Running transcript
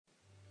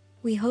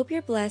We hope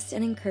you're blessed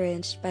and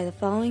encouraged by the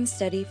following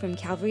study from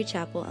Calvary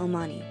Chapel, El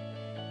Monte.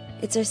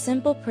 It's our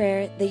simple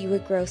prayer that you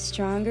would grow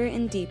stronger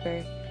and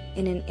deeper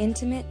in an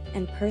intimate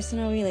and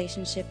personal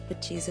relationship with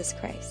Jesus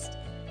Christ.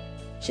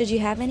 Should you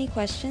have any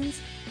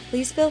questions,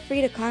 please feel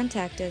free to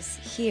contact us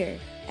here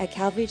at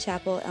Calvary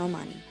Chapel, El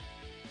Monte.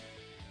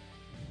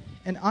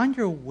 And on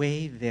your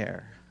way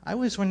there, I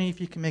was wondering if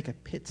you can make a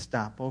pit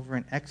stop over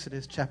in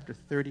Exodus chapter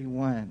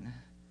 31.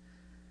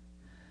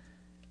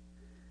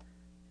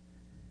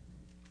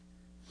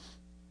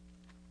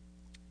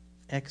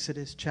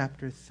 Exodus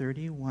chapter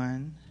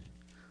 31.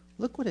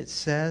 Look what it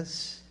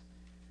says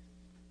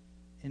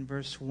in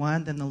verse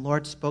 1. Then the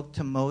Lord spoke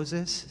to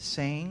Moses,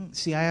 saying,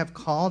 See, I have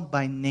called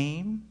by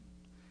name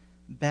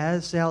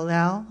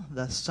Bezalel,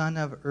 the son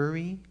of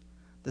Uri,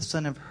 the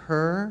son of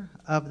Hur,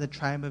 of the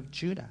tribe of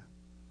Judah.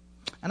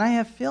 And I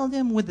have filled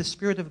him with the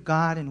Spirit of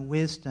God and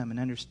wisdom and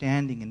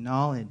understanding and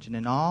knowledge and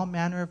in all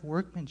manner of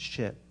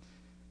workmanship,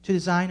 to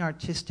design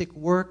artistic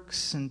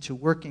works and to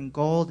work in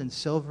gold and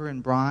silver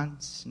and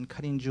bronze and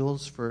cutting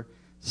jewels for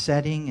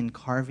setting and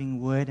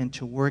carving wood and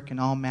to work in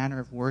all manner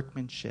of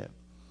workmanship.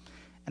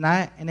 And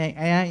I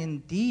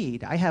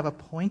indeed have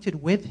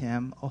appointed with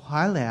him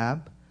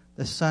Oholiab,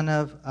 the son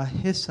of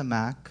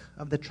Ahisamach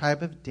of the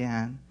tribe of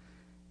Dan,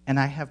 and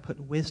I have put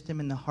wisdom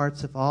in the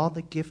hearts of all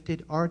the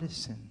gifted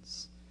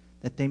artisans,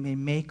 that they may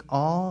make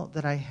all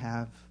that I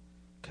have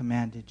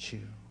commanded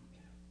you.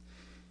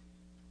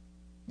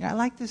 Yeah, I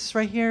like this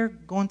right here,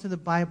 going through the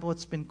Bible.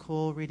 It's been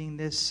cool reading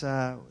this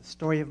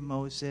story of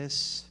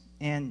Moses.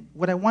 And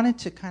what I wanted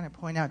to kind of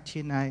point out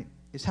tonight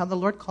is how the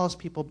Lord calls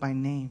people by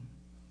name.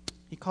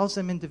 He calls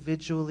them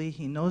individually.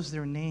 He knows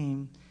their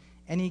name.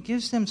 And he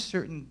gives them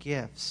certain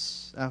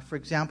gifts. For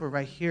example,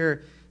 right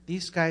here,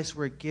 these guys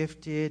were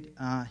gifted,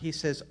 he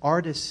says,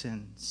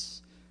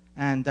 artisans.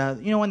 And,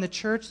 in the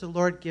church, the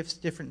Lord gifts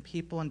different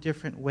people in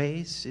different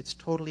ways. It's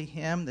totally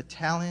him, the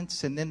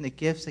talents, and then the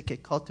gifts that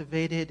get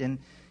cultivated. And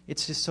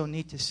it's just so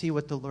neat to see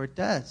what the Lord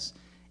does.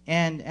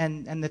 And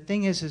the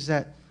thing is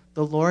that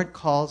the Lord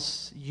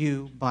calls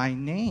you by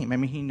name. I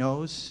mean, he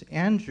knows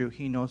Andrew.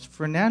 He knows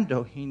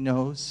Fernando. He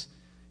knows,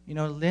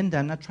 Linda.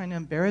 I'm not trying to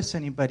embarrass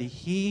anybody.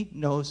 He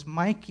knows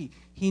Mikey.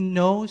 He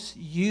knows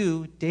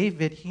you,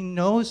 David. He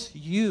knows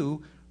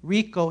you,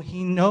 Rico.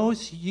 He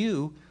knows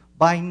you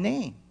by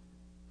name.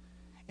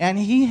 And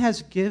he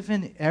has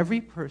given every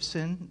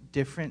person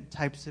different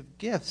types of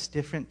gifts,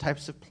 different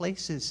types of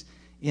places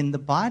in the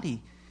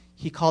body.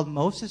 He called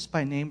Moses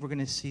by name. We're going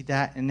to see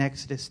that in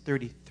Exodus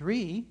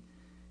 33.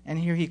 And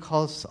here he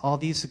calls all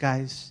these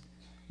guys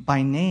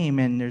by name,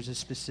 and there's a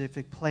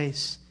specific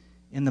place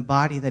in the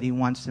body that he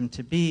wants them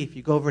to be. If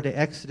you go over to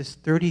Exodus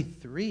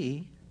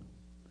 33,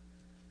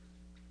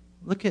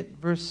 look at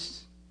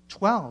verse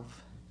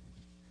 12.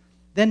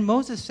 Then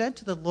Moses said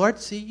to the Lord,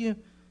 See,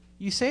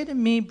 you say to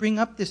me, bring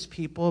up this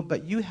people,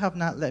 but you have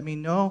not let me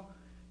know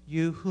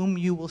you whom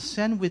you will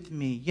send with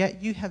me.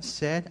 Yet you have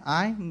said,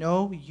 I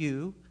know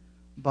you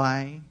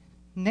by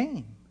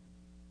name.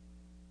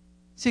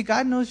 See,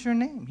 God knows your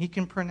name. He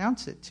can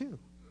pronounce it too.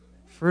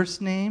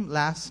 First name,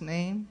 last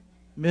name,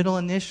 middle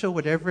initial,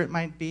 whatever it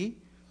might be.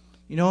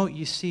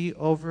 You see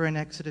over in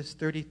Exodus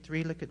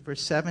 33, look at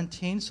verse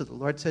 17. So the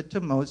Lord said to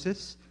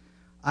Moses,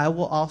 I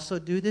will also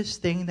do this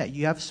thing that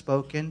you have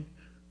spoken,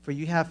 for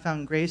you have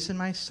found grace in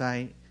my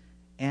sight,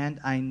 and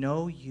I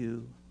know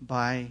you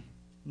by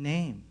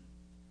name.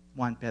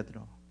 Juan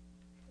Pedro.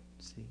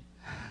 See.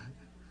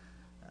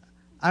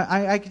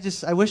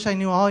 I wish I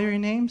knew all your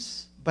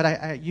names,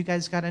 but you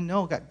guys got to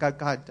know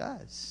God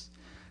does.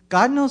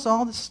 God knows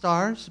all the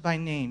stars by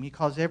name. He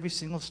calls every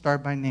single star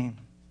by name.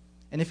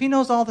 And if he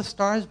knows all the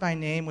stars by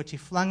name, which he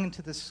flung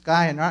into the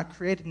sky and not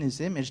created in his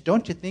image,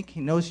 don't you think he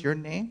knows your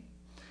name?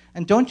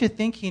 And don't you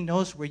think he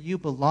knows where you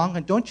belong?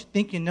 And don't you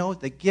think you know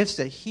the gifts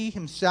that he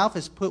himself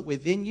has put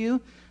within you?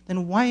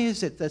 Then why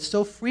is it that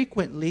so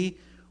frequently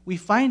we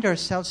find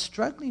ourselves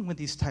struggling with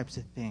these types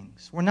of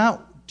things? We're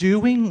not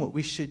doing what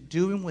we should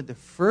do with the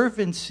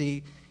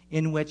fervency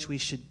in which we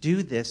should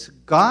do this.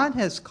 God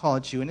has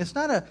called you, and it's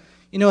not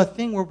a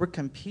thing where we're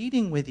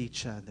competing with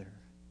each other.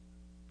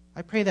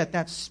 I pray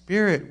that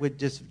spirit would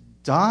just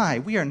die.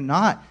 We are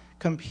not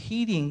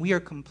competing. We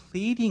are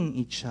completing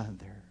each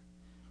other.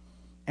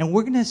 And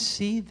we're going to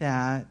see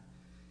that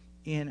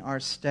in our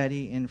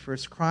study in 1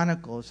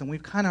 Chronicles. And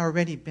we've kind of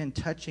already been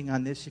touching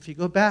on this. If you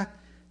go back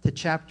to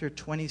chapter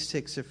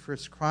 26 of 1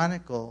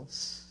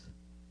 Chronicles,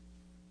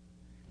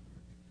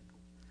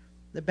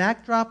 the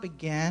backdrop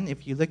again,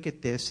 if you look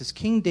at this, is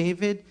King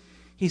David.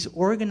 He's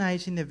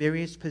organizing the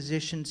various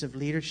positions of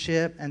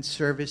leadership and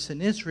service in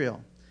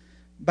Israel.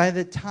 By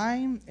the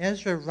time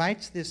Ezra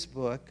writes this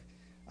book,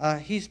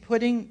 he's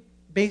putting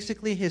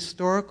basically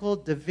historical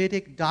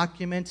Davidic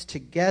documents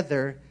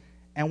together,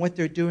 and what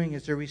they're doing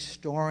is they're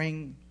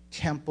restoring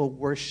temple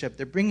worship.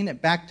 They're bringing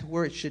it back to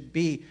where it should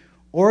be.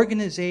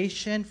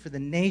 Organization for the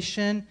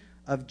nation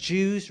of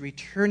Jews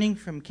returning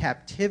from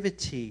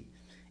captivity.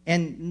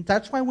 And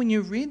that's why when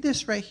you read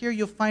this right here,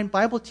 you'll find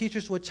Bible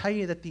teachers will tell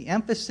you that the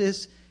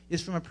emphasis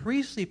is from a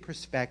priestly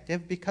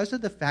perspective because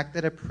of the fact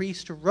that a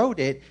priest wrote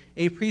it,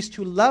 a priest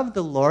who loved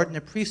the Lord, and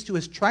a priest who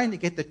was trying to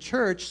get the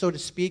church, so to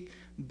speak,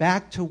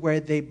 back to where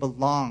they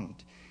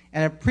belonged.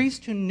 And a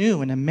priest who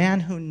knew, and a man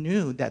who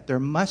knew that there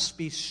must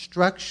be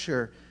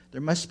structure,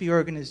 there must be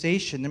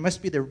organization, there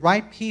must be the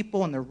right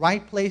people in the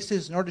right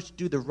places in order to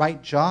do the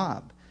right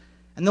job.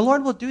 And the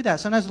Lord will do that.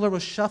 Sometimes the Lord will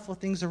shuffle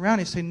things around.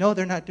 He say, no,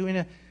 they're not doing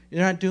it.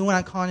 You're not doing what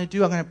I'm calling you to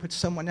do. I'm going to put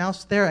someone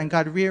else there. And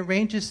God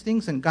rearranges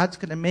things, and God's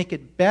going to make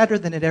it better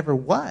than it ever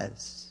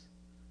was.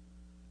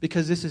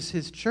 Because this is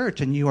His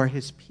church, and you are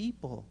His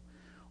people.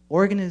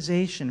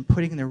 Organization,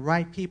 putting the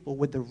right people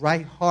with the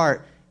right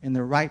heart in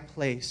the right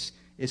place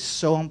is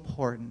so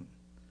important.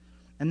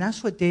 And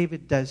that's what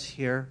David does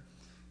here.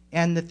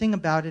 And the thing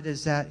about it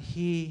is that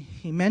he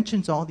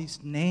mentions all these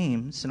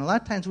names. And a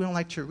lot of times we don't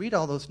like to read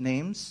all those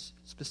names,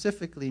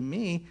 specifically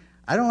me.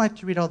 I don't like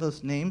to read all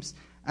those names.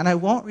 And I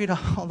won't read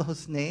all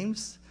those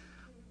names.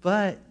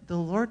 But the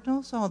Lord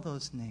knows all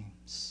those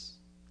names.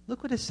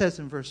 Look what it says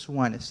in verse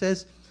 1. It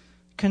says,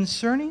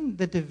 concerning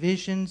the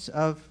divisions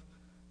of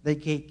the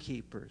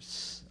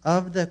gatekeepers,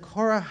 of the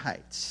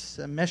Korahites,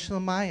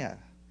 Meshelemiah.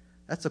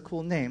 That's a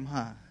cool name,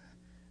 huh?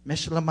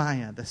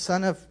 Meshelemiah, the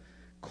son of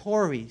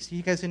Corey. See,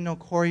 you guys didn't know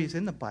Corey is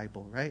in the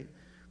Bible, right?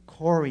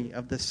 Corey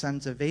of the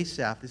sons of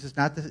Asaph. This is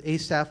not the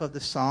Asaph of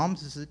the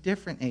Psalms. This is a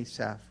different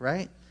Asaph,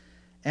 right?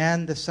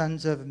 And the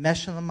sons of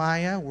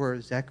Meshelemiah were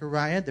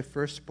Zechariah, the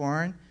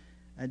firstborn,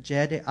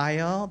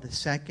 Jediael, the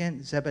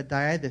second,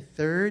 Zebediah, the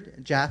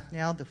third,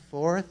 Jathniel, the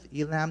fourth,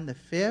 Elam, the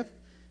fifth,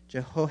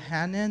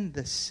 Jehohanan,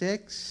 the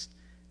sixth,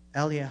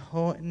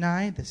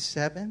 Eliahonai, the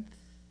seventh.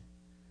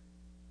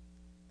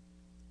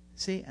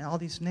 See, all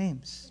these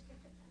names.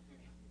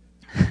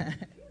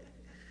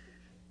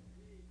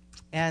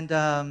 And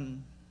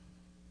can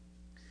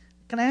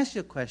I ask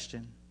you a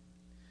question?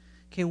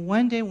 Okay,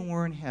 one day when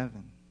we're in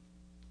heaven,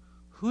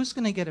 who's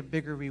going to get a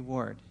bigger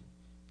reward?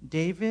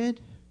 David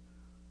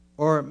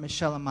or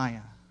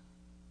Meshelemiah?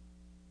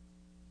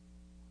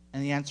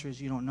 And the answer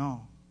is you don't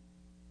know.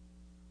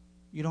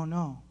 You don't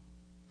know.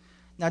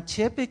 Now,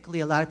 typically,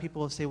 a lot of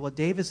people will say, well,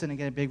 David's going to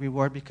get a big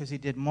reward because he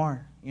did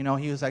more. You know,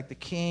 he was like the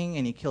king,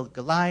 and he killed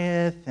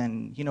Goliath,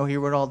 and, you know, he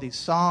wrote all these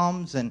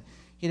psalms, and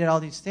he did all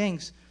these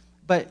things.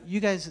 But you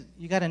guys,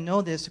 you got to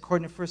know this,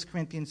 according to 1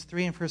 Corinthians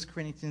 3 and 1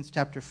 Corinthians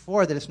chapter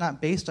 4, that it's not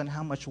based on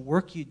how much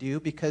work you do,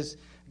 because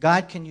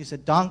God can use a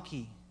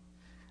donkey.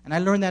 And I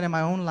learned that in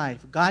my own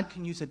life. God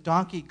can use a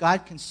donkey.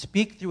 God can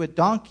speak through a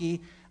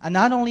donkey. And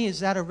not only is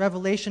that a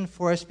revelation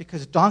for us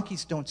because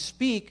donkeys don't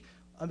speak,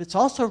 it's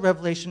also a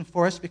revelation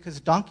for us because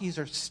donkeys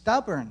are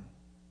stubborn.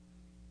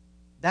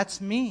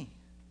 That's me.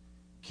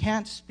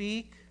 Can't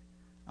speak.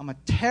 I'm a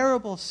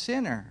terrible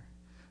sinner.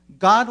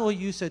 God will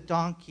use a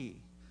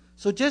donkey.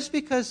 So just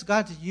because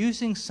God's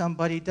using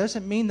somebody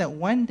doesn't mean that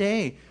one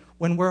day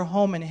when we're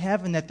home in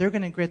heaven that they're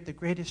going to get the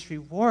greatest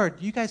reward.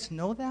 Do you guys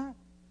know that?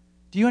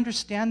 Do you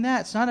understand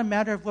that? It's not a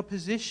matter of what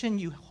position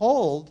you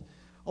hold.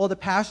 Oh, the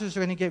pastors are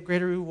going to get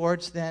greater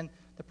rewards than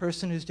the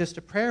person who's just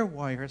a prayer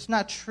warrior. It's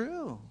not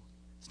true.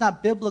 It's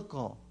not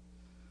biblical.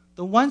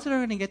 The ones that are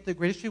going to get the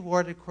greatest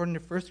reward, according to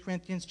 1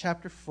 Corinthians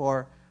chapter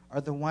 4,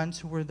 are the ones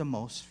who were the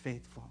most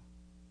faithful.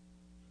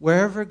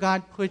 Wherever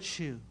God puts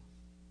you,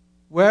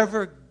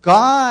 wherever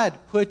God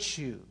puts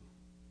you,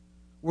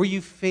 were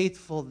you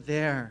faithful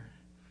there?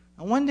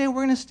 And one day we're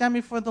going to stand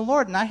before the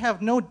Lord, and I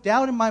have no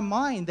doubt in my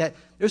mind that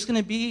there's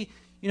going to be,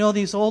 you know,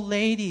 these old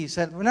ladies.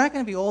 That we're not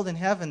going to be old in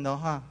heaven, though,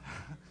 huh?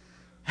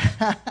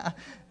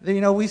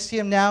 You know, we see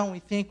them now, and we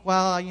think,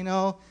 well, you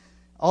know,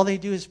 all they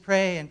do is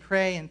pray and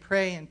pray and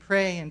pray and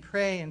pray and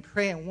pray and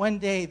pray. And one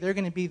day they're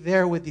going to be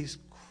there with these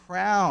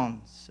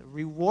crowns,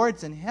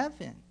 rewards in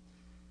heaven.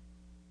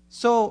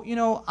 So, you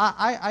know,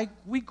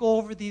 we go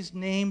over these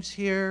names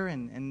here,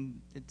 and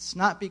it's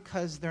not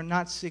because they're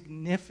not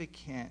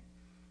significant.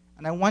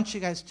 And I want you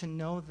guys to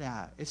know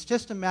that. It's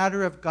just a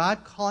matter of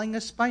God calling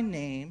us by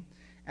name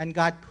and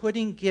God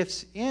putting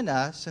gifts in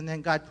us and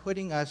then God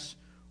putting us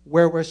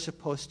where we're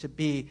supposed to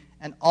be.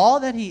 And all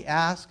that He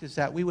asks is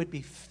that we would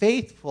be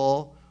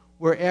faithful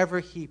wherever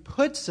He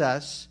puts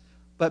us.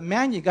 But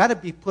man, you got to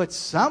be put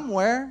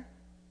somewhere.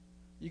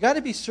 You got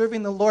to be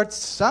serving the Lord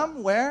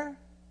somewhere.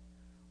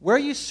 Where are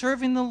you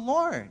serving the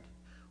Lord?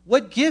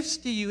 What gifts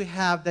do you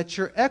have that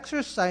you're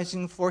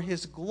exercising for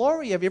His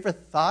glory? Have you ever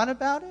thought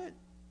about it?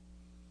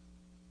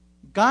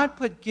 God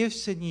put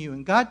gifts in you,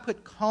 and God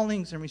put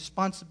callings and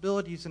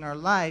responsibilities in our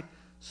life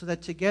so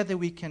that together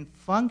we can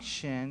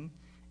function.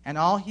 And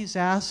all He's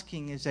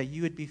asking is that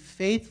you would be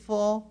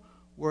faithful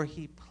where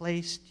He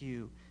placed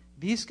you.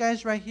 These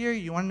guys right here,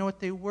 you want to know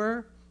what they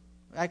were?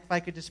 If I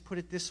could just put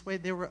it this way,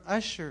 they were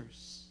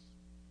ushers.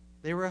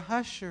 They were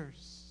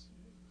hushers.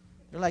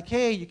 They're like,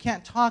 hey, you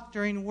can't talk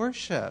during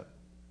worship.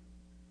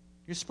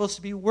 You're supposed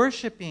to be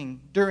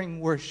worshiping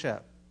during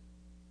worship.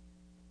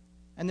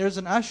 And there's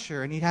an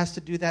usher, and he has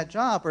to do that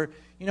job. Or,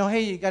 you know,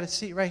 hey, you got a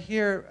seat right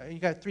here. You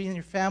got 3 in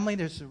your family.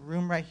 There's a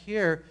room right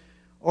here.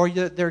 Or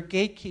they're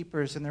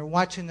gatekeepers, and they're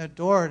watching the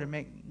door to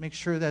make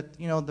sure that,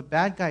 you know, the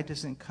bad guy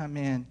doesn't come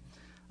in.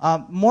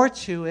 More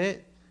to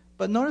it,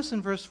 But notice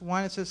in verse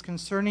 1 it says,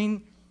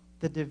 concerning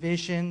the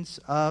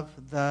divisions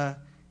of the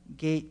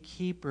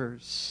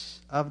gatekeepers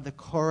of the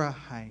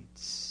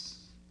Korahites.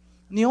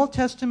 In the Old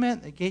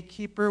Testament, the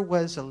gatekeeper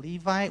was a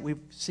Levite. We've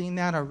seen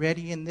that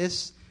already in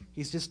this.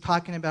 He's just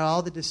talking about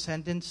all the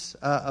descendants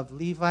of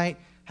Levite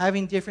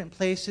having different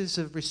places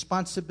of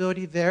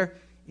responsibility there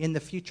in the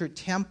future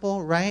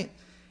temple, right?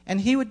 And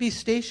he would be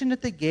stationed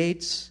at the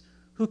gates,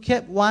 who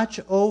kept watch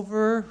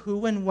over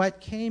who and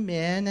what came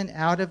in and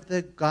out of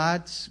the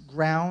God's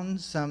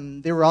grounds.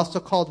 They were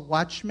also called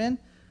watchmen.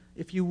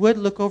 If you would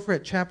look over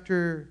at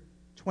chapter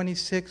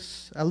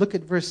 26, look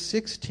at verse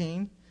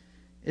 16.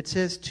 It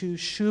says, to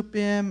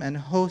Shupim and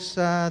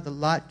Hosa, the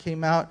lot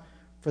came out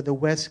for the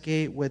west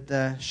gate with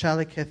the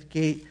Shaleketh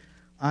gate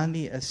on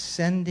the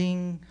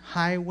ascending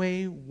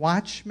highway.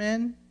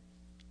 Watchmen,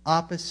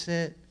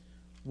 opposite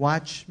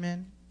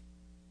watchmen.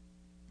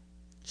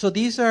 So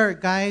these are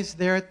guys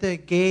there at the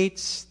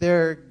gates.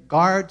 They're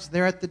guards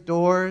there at the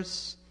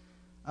doors.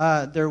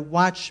 They're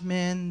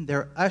watchmen.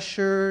 They're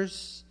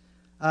ushers.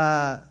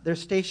 They're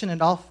stationed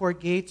at all four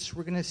gates,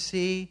 we're going to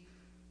see.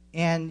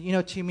 And,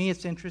 to me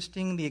it's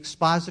interesting. The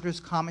expositor's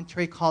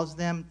commentary calls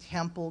them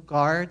temple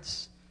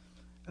guards.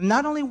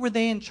 Not only were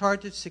they in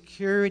charge of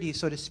security,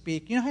 so to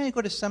speak. You know how you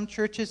go to some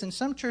churches? In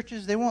some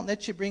churches, they won't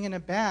let you bring in a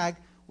bag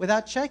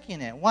without checking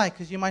it. Why?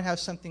 Because you might have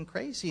something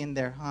crazy in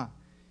there, huh?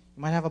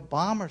 You might have a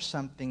bomb or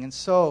something. And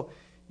so,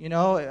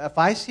 if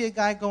I see a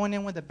guy going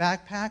in with a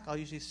backpack, I'll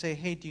usually say,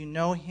 hey, do you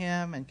know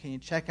him? And can you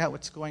check out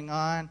what's going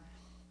on?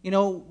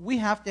 We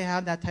have to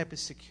have that type of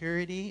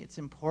security. It's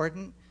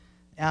important.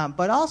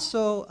 But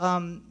also,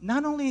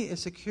 not only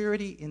is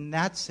security in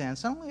that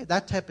sense, not only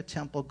that type of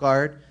temple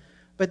guard,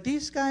 but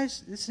these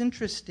guys, it's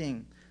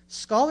interesting.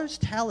 Scholars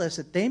tell us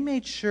that they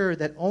made sure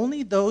that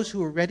only those who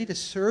were ready to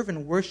serve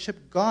and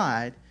worship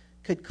God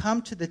could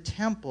come to the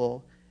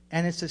temple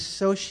and its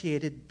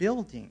associated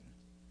building.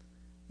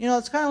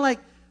 It's kind of like,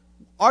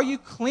 are you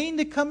clean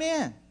to come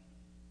in?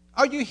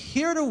 Are you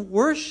here to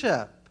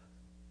worship?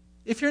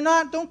 If you're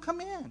not, don't come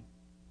in.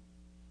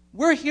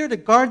 We're here to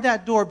guard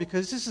that door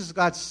because this is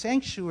God's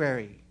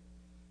sanctuary.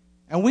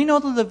 And we know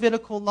the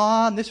Levitical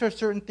law, and these are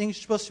certain things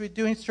you're supposed to be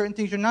doing, certain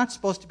things you're not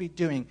supposed to be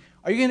doing.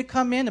 Are you going to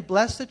come in to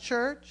bless the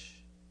church?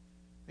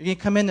 Are you going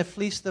to come in to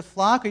fleece the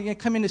flock? Are you going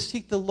to come in to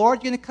seek the Lord?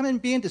 Are you going to come in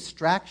and be in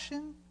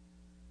distraction?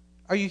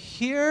 Are you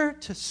here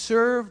to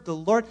serve the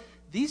Lord?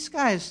 These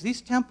guys, these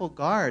temple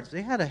guards,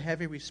 they had a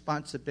heavy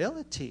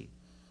responsibility.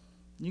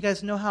 You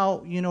guys know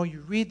how,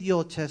 you read the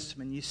Old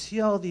Testament, you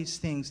see all these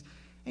things.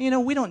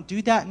 And, we don't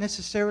do that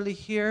necessarily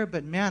here,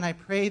 but man, I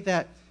pray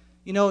that,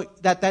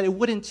 that it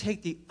wouldn't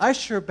take the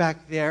usher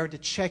back there to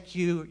check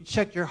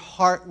your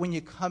heart when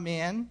you come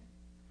in.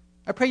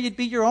 I pray you'd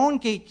be your own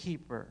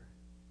gatekeeper.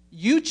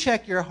 You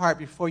check your heart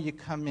before you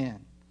come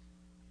in.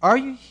 Are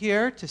you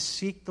here to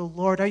seek the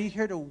Lord? Are you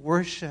here to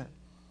worship?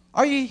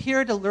 Are you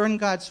here to learn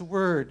God's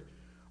word?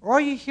 Or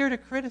are you here to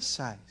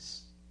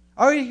criticize?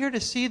 Are you here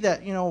to see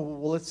that,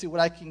 let's see what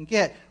I can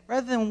get,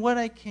 rather than what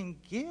I can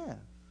give?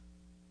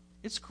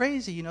 It's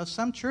crazy,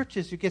 some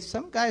churches, you get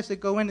some guys that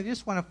go in and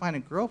just want to find a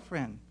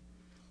girlfriend.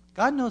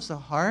 God knows the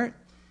heart.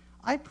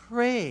 I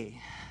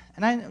pray,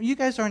 and you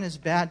guys aren't as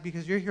bad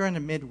because you're here on a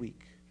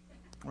midweek,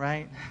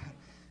 right?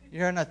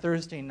 You're on a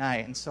Thursday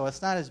night, and so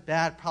it's not as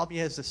bad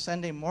probably as a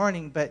Sunday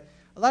morning, but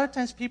a lot of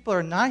times people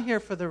are not here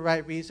for the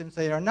right reasons.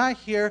 They are not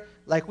here,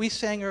 like we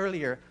sang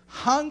earlier,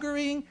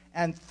 hungering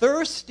and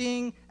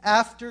thirsting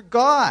after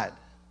God.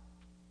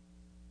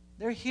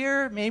 They're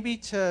here maybe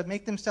to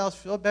make themselves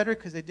feel better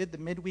because they did the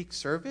midweek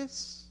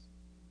service.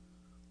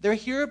 They're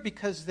here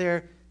because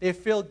they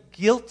feel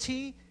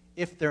guilty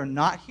if they're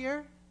not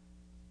here.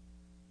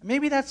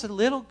 Maybe that's a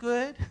little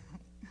good,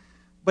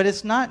 but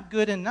it's not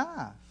good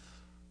enough.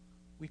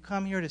 We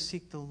come here to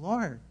seek the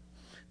Lord.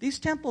 These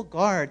temple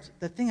guards,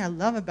 the thing I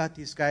love about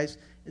these guys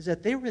is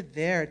that they were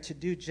there to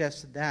do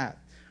just that.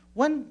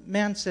 One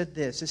man said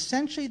this,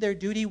 essentially their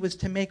duty was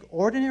to make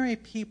ordinary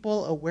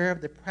people aware of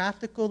the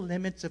practical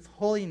limits of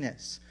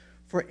holiness.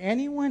 For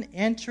anyone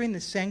entering the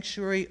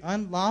sanctuary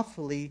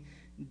unlawfully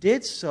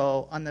did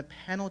so on the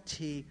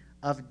penalty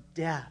of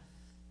death.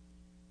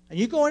 And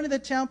you go into the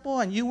temple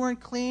and you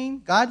weren't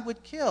clean, God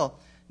would kill.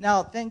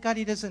 Now, thank God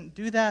he doesn't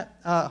do that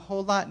a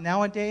whole lot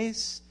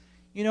nowadays,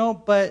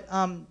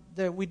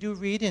 but we do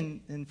read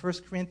in 1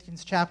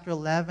 Corinthians chapter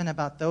 11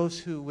 about those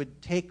who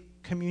would take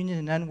communion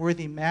in an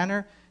unworthy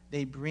manner.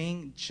 They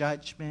bring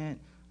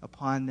judgment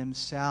upon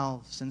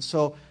themselves. And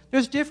so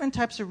there's different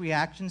types of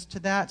reactions to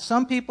that.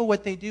 Some people,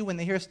 what they do when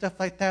they hear stuff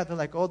like that, they're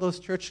like, oh, those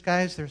church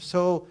guys, they're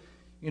so,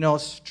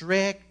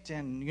 strict.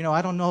 And,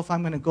 I don't know if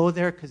I'm going to go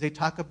there because they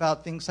talk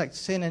about things like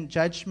sin and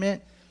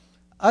judgment.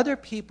 Other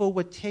people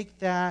would take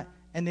that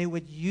and they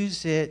would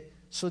use it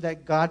so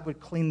that God would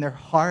clean their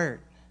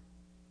heart.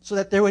 So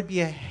that there would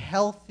be a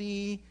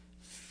healthy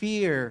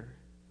fear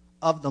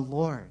of the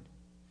Lord.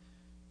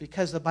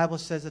 Because the Bible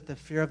says that the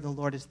fear of the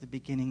Lord is the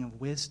beginning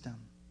of wisdom,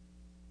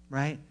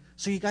 right?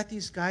 So you got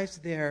these guys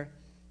there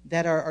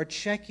that are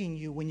checking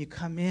you when you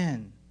come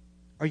in.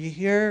 Are you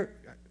here,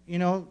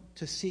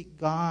 to seek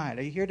God?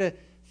 Are you here to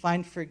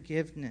find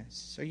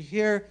forgiveness. Are you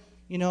here,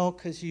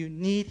 because you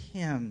need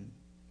him,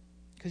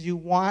 because you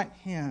want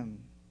him?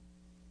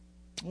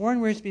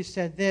 Warren Wiersbe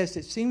said this: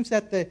 it seems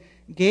that the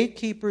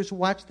gatekeepers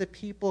watched the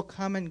people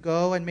come and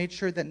go and made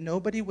sure that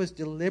nobody was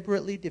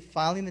deliberately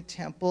defiling the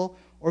temple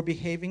or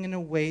behaving in a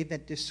way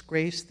that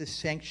disgraced the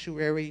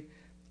sanctuary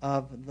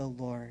of the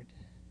Lord.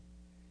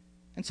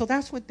 And so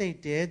that's what they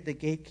did, the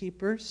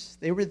gatekeepers.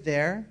 They were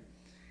there.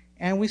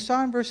 And we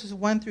saw in verses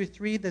 1 through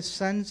 3 the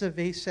sons of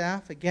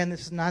Asaph. Again,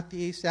 this is not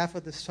the Asaph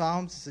of the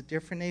Psalms. It's a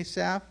different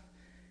Asaph.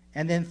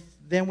 And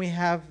then we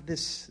have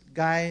this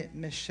guy,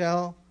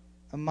 Michelle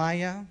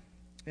Amaya,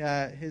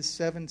 his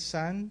 7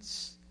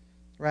 sons,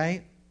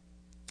 right?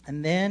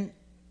 And then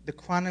the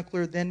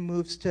chronicler then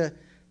moves to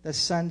the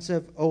sons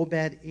of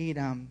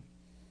Obed-Edom,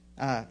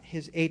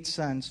 his 8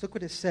 sons. Look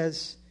what it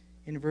says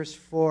in verse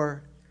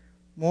 4.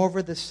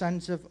 Moreover, the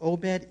sons of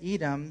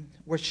Obed-Edom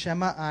were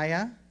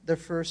Shemaiah, the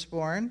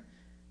firstborn,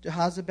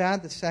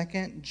 Jehozabad the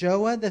second,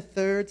 Joah the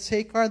third,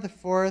 Sakar the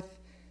fourth,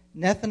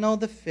 Nethanel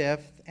the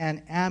fifth,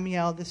 and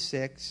Amiel the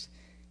sixth,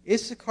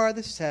 Issachar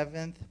the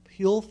seventh,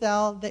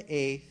 Pulthal the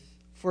eighth,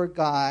 for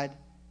God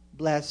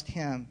blessed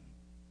him.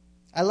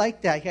 I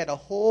like that. He had a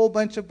whole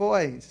bunch of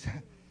boys.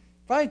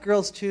 Probably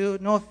girls too.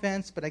 No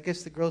offense, but I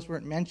guess the girls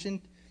weren't mentioned.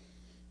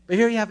 But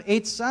here you have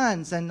 8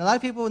 sons. And a lot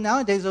of people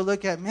nowadays will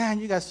look at, man,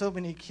 you got so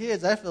many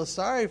kids. I feel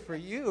sorry for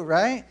you,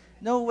 right?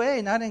 No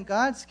way. Not in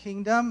God's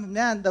kingdom.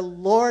 Man, the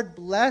Lord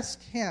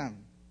blessed him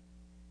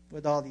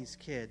with all these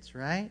kids,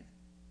 right?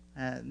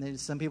 And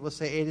some people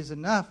say 8 is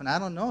enough. And I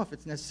don't know if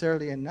it's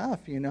necessarily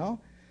enough,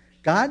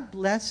 God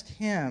blessed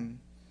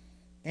him.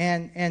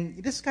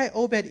 And this guy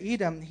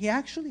Obed-Edom, he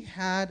actually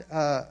had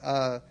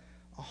a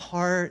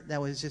heart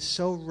that was just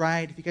so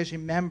right. If you guys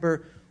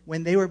remember,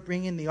 when they were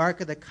bringing the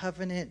Ark of the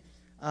Covenant,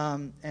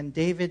 and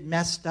David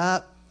messed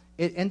up,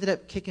 it ended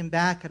up kicking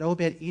back at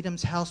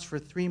Obed-Edom's house for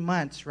 3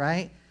 months,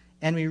 right?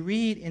 And we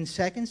read in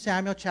 2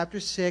 Samuel chapter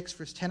 6,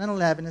 verse 10 and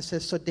 11, it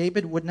says, so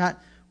David would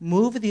not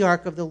move the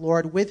ark of the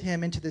Lord with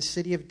him into the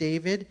city of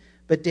David,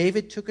 but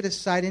David took it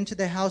aside into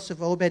the house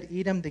of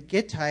Obed-Edom the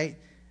Gittite.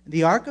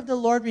 The ark of the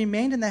Lord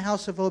remained in the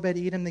house of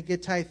Obed-Edom the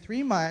Gittite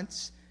 3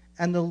 months,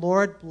 and the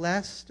Lord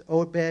blessed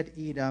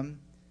Obed-Edom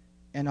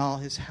and all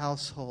his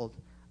household.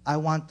 I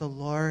want the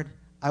Lord.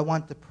 I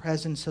want the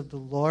presence of the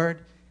Lord.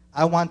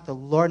 I want the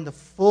Lord and the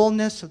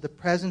fullness of the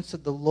presence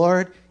of the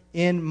Lord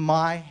in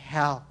my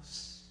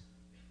house.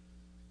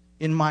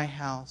 In my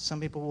house. Some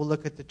people will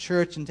look at the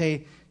church and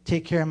say,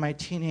 take care of my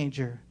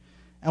teenager.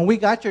 And we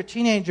got your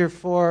teenager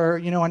for,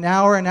 an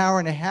hour and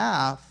a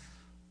half.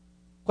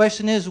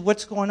 Question is,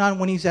 what's going on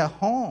when he's at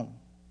home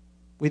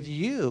with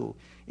you?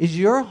 Is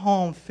your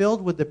home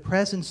filled with the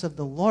presence of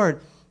the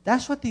Lord?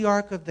 That's what the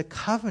Ark of the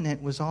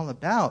Covenant was all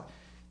about.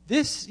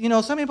 This,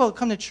 some people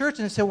come to church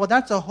and say, well,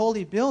 that's a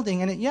holy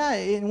building. And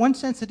in one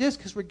sense it is,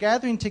 because we're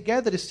gathering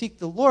together to seek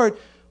the Lord.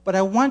 But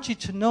I want you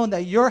to know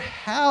that your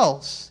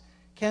house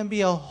can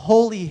be a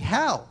holy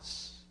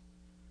house.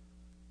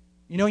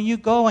 You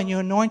go and you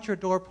anoint your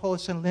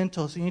doorposts and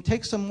lintels, and you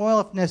take some oil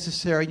if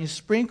necessary, and you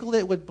sprinkle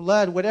it with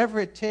blood, whatever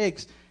it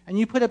takes, and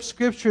you put up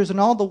scriptures on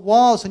all the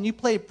walls, and you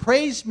play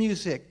praise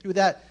music through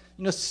that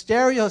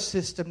stereo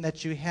system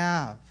that you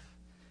have.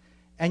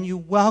 And you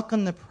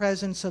welcome the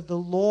presence of the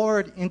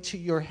Lord into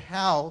your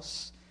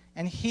house,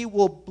 and he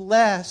will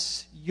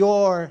bless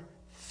your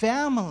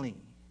family.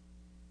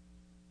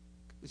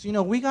 Because,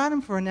 we got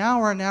him for an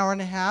hour and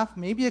a half,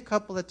 maybe a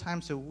couple of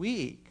times a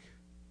week.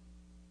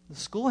 The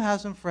school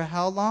has them for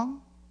how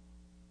long?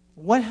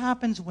 What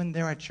happens when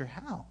they're at your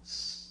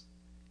house?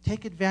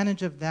 Take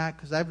advantage of that,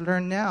 because I've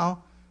learned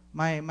now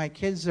my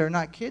kids are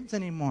not kids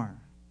anymore.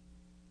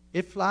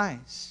 It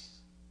flies.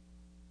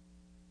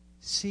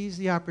 Seize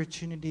the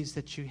opportunities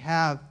that you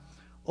have.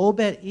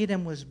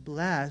 Obed-Edom was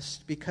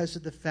blessed because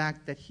of the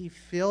fact that he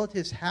filled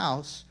his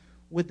house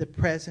with the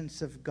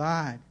presence of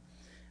God.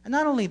 And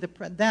not only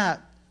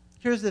that,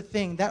 here's the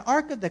thing. That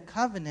Ark of the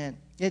Covenant,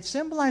 it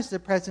symbolized the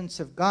presence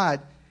of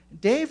God.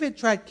 David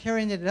tried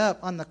carrying it up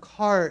on the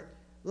cart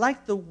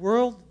like the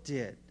world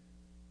did.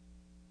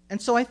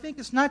 And so I think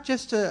it's not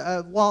just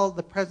a wall of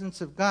the presence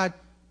of God,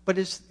 but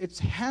it's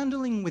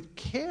handling with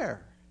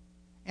care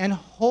and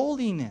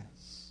holiness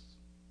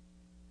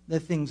the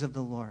things of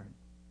the Lord.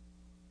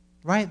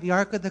 Right? The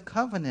Ark of the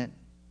Covenant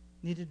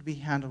needed to be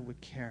handled with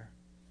care.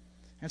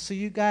 And so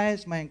you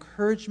guys, my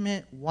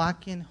encouragement,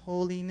 walk in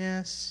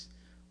holiness.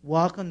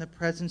 Welcome the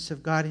presence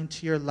of God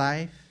into your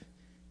life.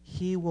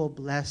 He will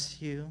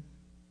bless you.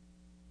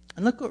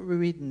 And look what we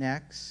read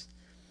next.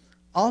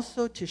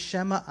 Also to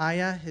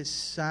Shemaiah his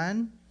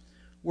son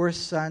were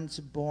sons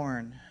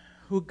born,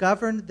 who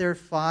governed their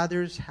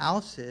father's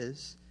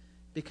houses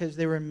because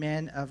they were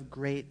men of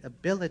great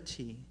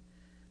ability.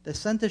 The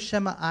sons of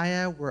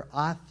Shemaiah were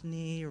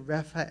Othni,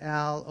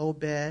 Rephael,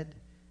 Obed,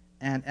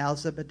 and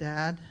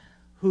Elzabadad,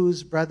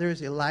 whose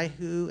brothers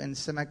Elihu and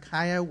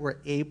Semachiah were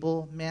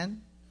able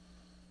men.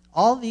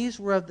 All these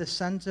were of the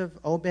sons of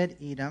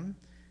Obed-Edom,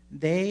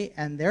 they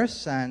and their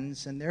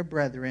sons and their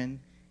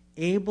brethren,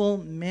 able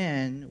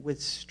men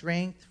with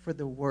strength for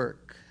the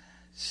work.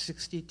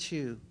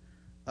 62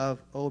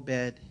 of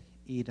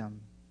Obed-Edom.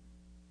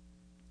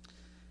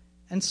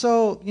 And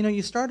so,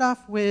 you start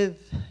off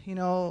with,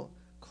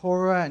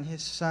 Korah and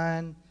his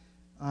son,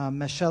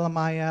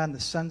 Meshelemiah, and the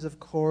sons of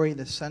Korah,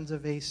 the sons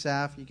of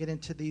Asaph. You get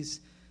into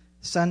these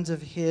sons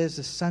of his,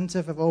 the sons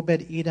of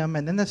Obed-Edom,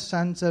 and then the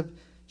sons of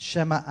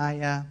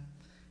Shemaiah.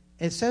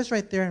 It says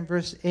right there in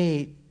verse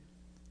 8,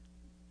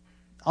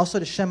 also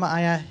to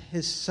Shemaiah,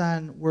 his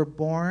son, were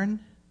born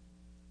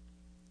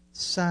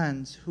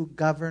sons who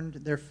governed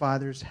their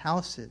father's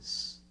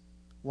houses.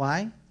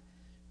 Why?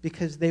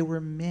 Because they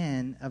were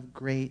men of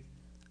great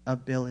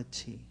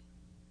ability.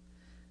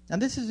 Now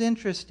this is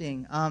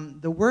interesting.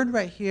 The word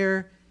right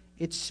here,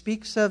 it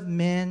speaks of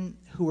men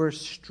who are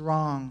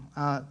strong.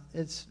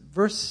 It's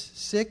verse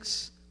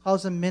 6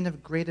 calls them men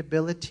of great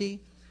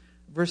ability.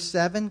 Verse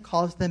 7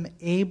 calls them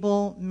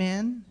able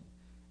men.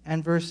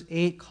 And verse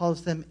 8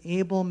 calls them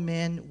able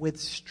men with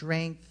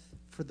strength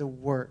for the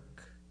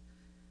work.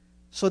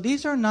 So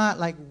these are not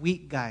like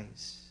weak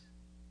guys.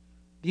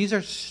 These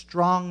are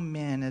strong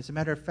men. As a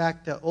matter of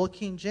fact, the Old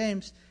King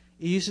James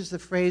uses the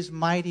phrase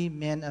mighty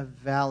men of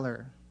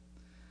valor.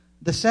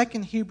 The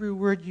second Hebrew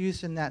word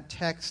used in that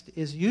text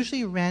is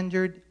usually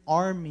rendered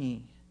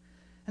army.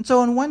 And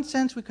so in one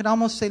sense, we could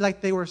almost say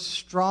like they were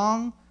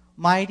strong,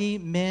 mighty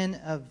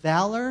men of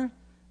valor.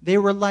 They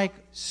were like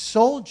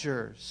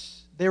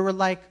soldiers. They were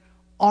like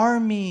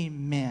army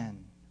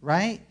men,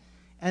 right?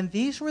 And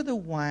these were the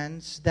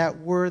ones that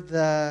were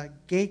the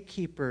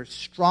gatekeepers,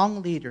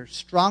 strong leaders,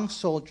 strong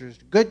soldiers,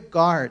 good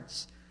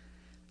guards.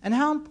 And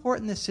how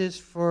important this is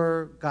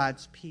for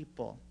God's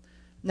people.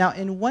 Now,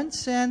 in one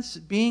sense,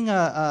 being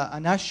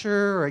an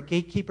usher or a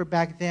gatekeeper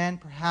back then,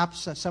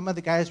 perhaps some of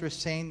the guys were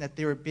saying that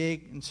they were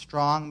big and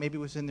strong. Maybe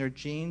it was in their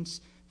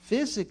genes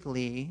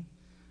physically.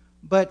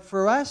 But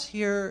for us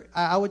here,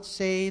 I would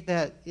say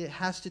that it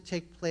has to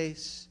take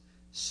place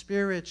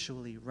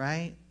spiritually,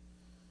 right?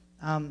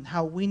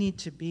 How we need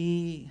to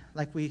be,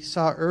 like we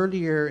saw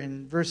earlier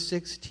in verse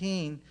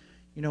 16,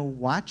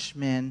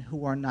 watchmen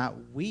who are not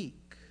weak.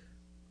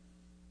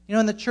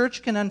 And the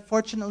church can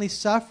unfortunately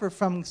suffer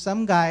from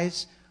some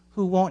guys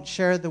who won't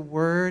share the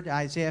word.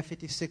 Isaiah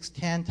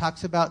 56:10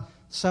 talks about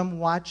some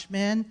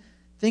watchmen,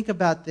 think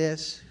about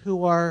this,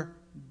 who are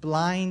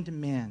blind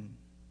men.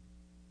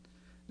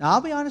 Now,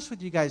 I'll be honest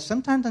with you guys.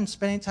 Sometimes I'm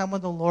spending time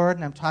with the Lord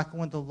and I'm talking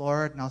with the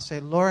Lord and I'll say,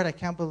 Lord, I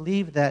can't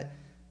believe that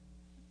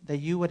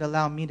you would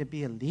allow me to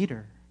be a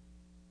leader.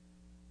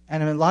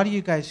 And a lot of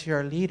you guys here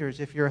are leaders.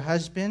 If you're a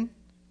husband,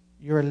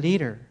 you're a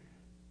leader.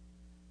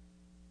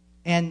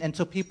 And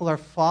so people are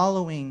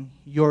following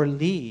your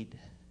lead,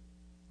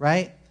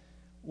 right?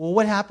 Well,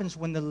 what happens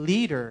when the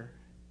leader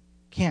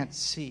can't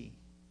see?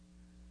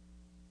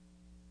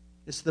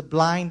 It's the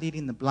blind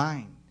leading the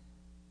blind.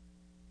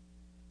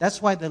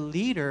 That's why the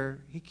leader,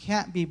 he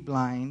can't be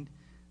blind.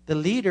 The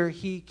leader,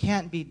 he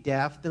can't be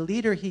deaf. The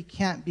leader, he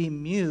can't be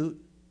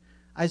mute.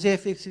 Isaiah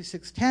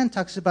 56:10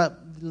 talks about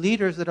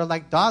leaders that are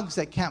like dogs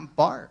that can't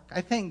bark.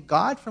 I thank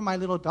God for my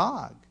little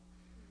dog.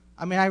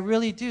 I mean, I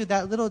really do.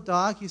 That little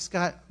dog, he's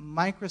got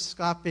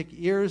microscopic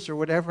ears or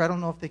whatever. I don't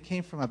know if they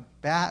came from a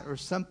bat or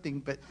something,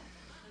 but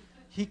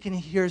he can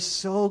hear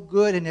so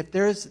good. And if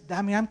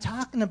I'm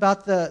talking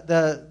about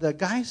the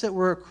guys that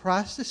were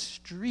across the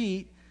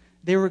street.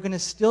 They were going to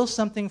steal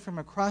something from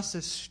across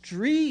the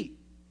street.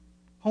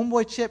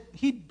 Homeboy Chip,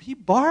 he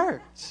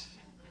barked.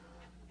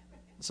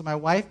 So my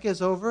wife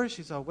gets over.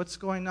 She's like, what's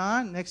going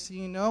on? Next thing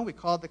you know, we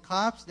called the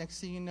cops.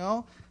 Next thing you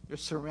know, they're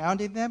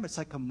surrounding them. It's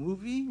like a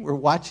movie. We're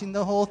watching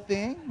the whole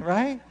thing,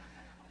 right?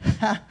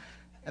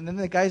 And then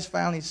the guys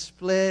finally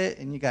split,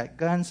 and you got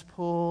guns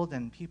pulled,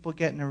 and people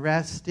getting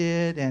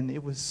arrested, and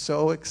it was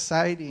so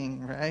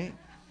exciting, right?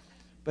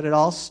 But it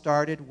all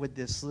started with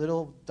this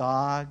little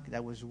dog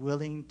that was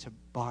willing to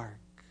bark.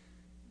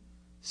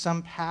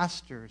 Some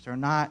pastors are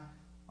not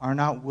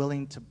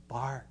willing to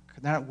bark.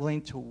 They're not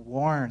willing to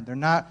warn. They're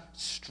not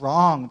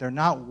strong. They're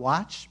not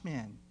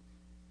watchmen.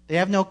 They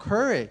have no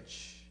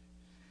courage.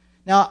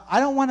 Now, I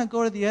don't want to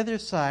go to the other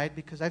side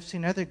because I've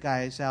seen other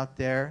guys out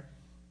there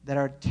that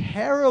are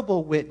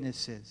terrible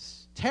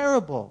witnesses.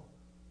 Terrible.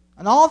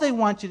 And all they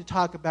want you to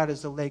talk about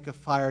is the lake of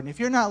fire. And if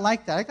you're not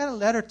like that, I got a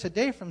letter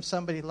today from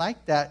somebody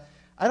like that.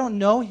 I don't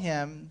know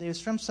him. It was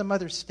from some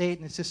other state,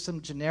 and it's just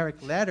some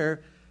generic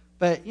letter.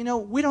 But,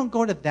 we don't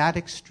go to that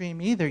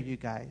extreme either, you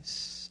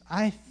guys.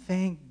 I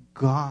thank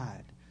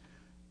God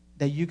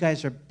that you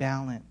guys are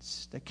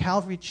balanced. That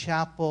Calvary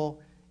Chapel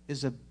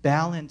is a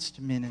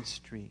balanced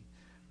ministry.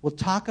 We'll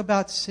talk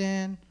about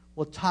sin.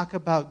 We'll talk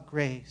about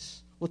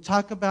grace. We'll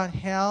talk about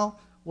hell.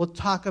 We'll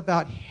talk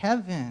about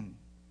heaven.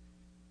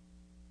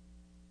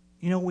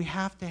 We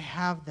have to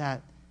have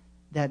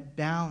that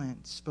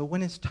balance. But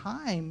when it's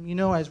time,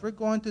 as we're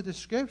going through the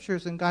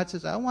scriptures and God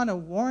says, I want to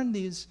warn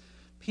these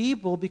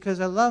people because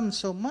I love them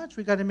so much,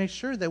 we got to make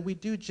sure that we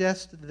do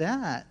just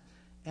that.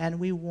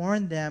 And we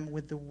warn them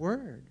with the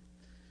word.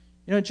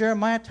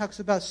 Jeremiah talks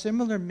about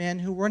similar men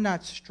who were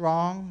not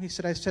strong. He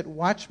said, I set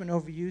watchmen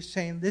over you,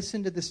 saying,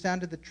 listen to the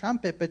sound of the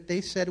trumpet. But they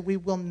said, we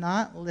will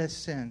not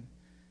listen.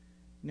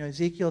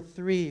 Ezekiel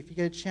 3, if you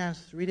get a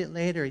chance, read it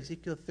later.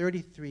 Ezekiel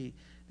 33.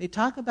 They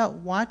talk about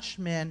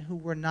watchmen who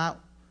were not,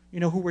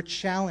 who were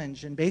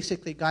challenged. And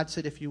basically God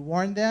said, if you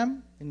warn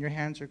them, then your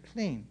hands are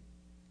clean.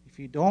 If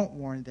you don't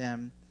warn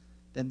them,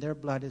 then their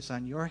blood is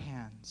on your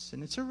hands.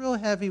 And it's a real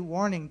heavy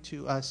warning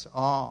to us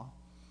all.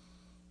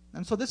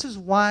 And so this is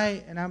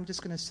why, and I'm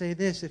just going to say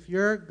this, if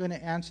you're going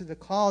to answer the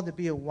call to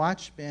be a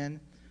watchman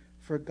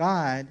for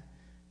God,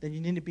 then you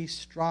need to be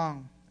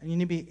strong. And you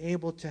need to be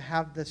able to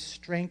have the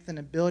strength and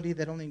ability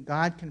that only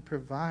God can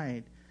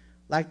provide.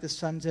 Like the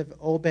sons of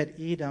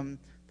Obed-Edom,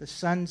 the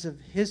sons of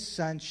his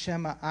son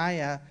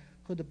Shemaiah,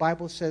 who the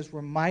Bible says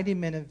were mighty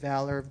men of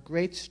valor, of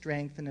great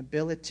strength and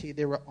ability.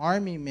 They were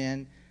army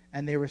men,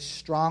 and they were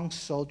strong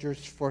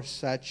soldiers for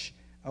such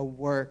a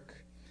work.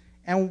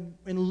 And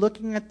in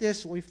looking at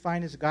this, what we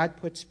find is God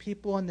puts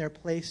people in their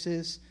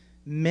places,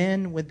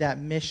 men with that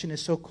mission.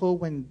 It's so cool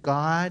when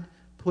God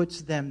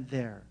puts them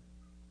there.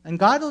 And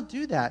God will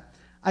do that.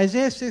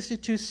 Isaiah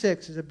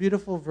 62:6 is a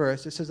beautiful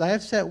verse. It says, I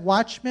have set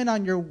watchmen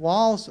on your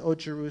walls, O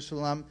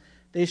Jerusalem.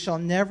 They shall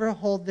never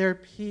hold their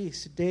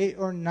peace day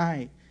or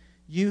night.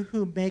 You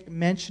who make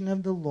mention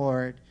of the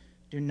Lord,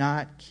 do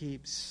not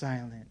keep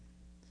silent.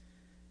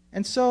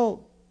 And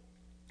so,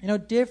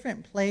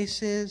 different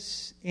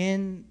places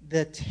in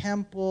the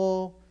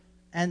temple,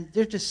 and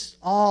they're just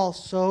all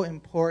so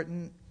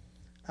important.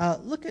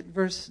 Look at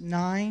verse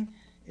 9.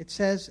 It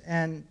says,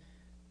 and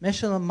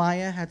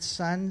Meshelemiah had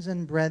sons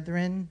and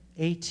brethren,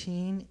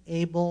 18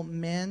 able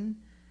men.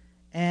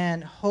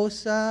 And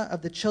Hosa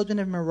of the children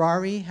of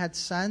Merari had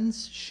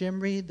sons,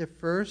 Shimri the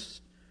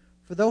first.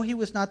 For though he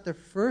was not the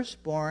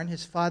firstborn,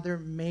 his father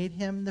made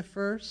him the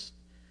first.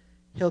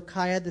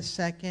 Hilkiah the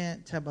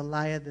second,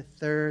 Tabaliah the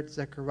third,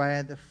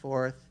 Zechariah the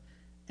fourth.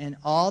 And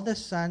all the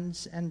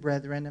sons and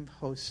brethren of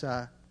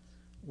Hosa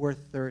were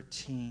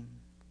 13.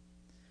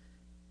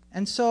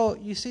 And so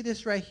you see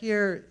this right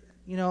here,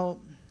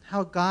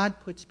 how God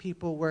puts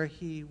people where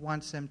he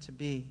wants them to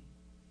be.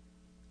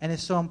 And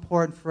it's so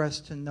important for us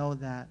to know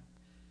that.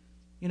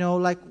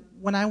 Like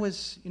when I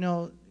was,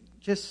 I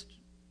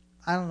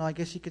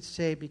guess you could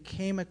say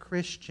became a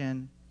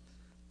Christian,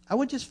 I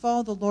would just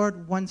follow the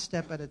Lord one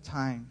step at a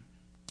time.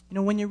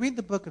 When you read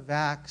the book of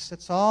Acts,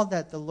 that's all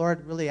that the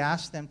Lord really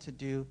asked them to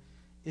do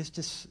is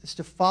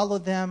to follow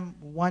them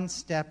one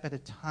step at a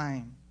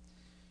time.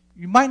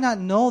 You might not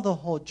know the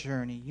whole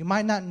journey. You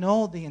might not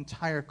know the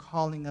entire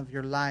calling of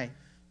your life.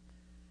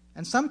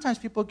 And sometimes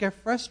people get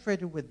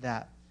frustrated with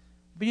that.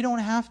 But you don't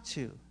have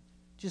to.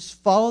 Just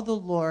follow the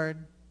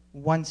Lord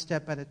one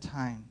step at a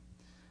time.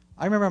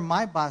 I remember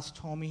my boss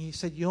told me, he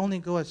said, you only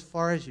go as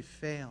far as you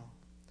fail.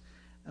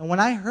 And when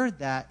I heard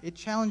that, it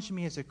challenged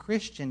me as a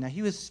Christian. Now,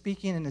 he was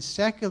speaking in a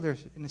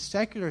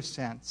secular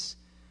sense,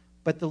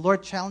 but the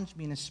Lord challenged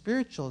me in a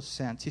spiritual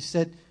sense. He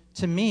said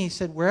to me,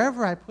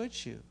 wherever I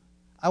put you,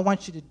 I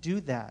want you to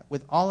do that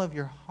with all of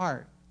your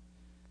heart.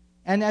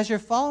 And as you're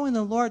following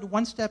the Lord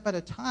one step at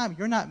a time,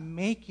 you're not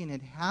making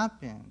it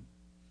happen.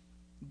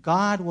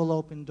 God will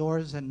open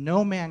doors that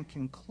no man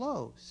can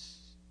close.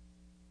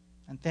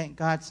 And thank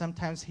God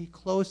sometimes he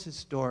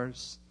closes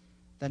doors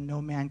that no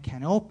man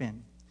can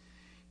open.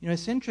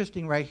 It's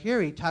interesting right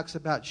here. He talks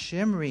about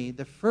Shimri,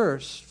 the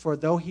first, for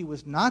though he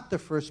was not the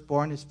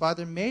firstborn, his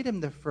father made him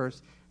the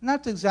first. And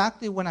that's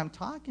exactly what I'm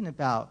talking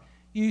about.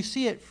 You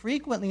see it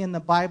frequently in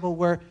the Bible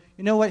where,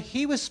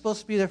 he was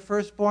supposed to be the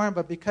firstborn,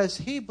 but because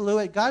he blew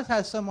it, God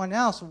has someone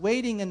else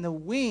waiting in the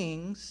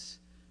wings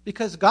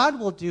because God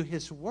will do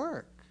his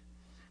work.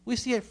 We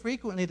see it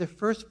frequently, the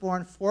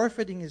firstborn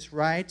forfeiting his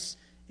rights,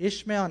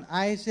 Ishmael and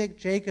Isaac,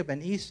 Jacob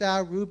and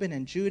Esau, Reuben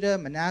and Judah,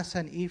 Manasseh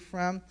and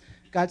Ephraim.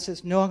 God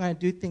says, no, I'm going to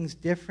do things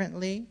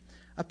differently.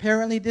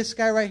 Apparently, this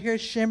guy right here,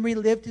 Shimri,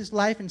 lived his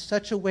life in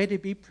such a way to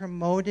be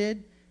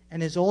promoted,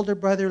 and his older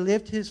brother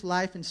lived his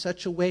life in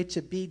such a way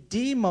to be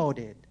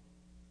demoted.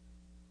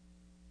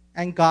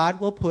 And God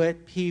will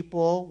put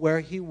people where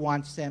he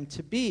wants them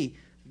to be.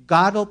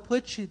 God will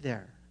put you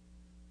there.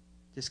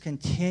 Just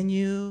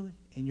continue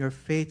in your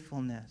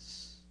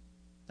faithfulness.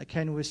 Like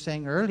Henry was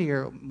saying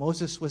earlier,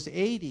 Moses was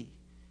 80.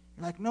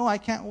 You're like, no, I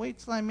can't wait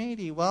till I'm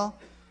 80. Well,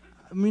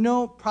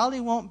 probably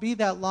won't be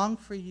that long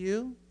for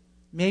you.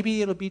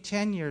 Maybe it'll be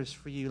 10 years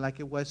for you like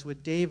it was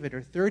with David,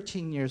 or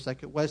 13 years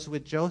like it was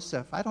with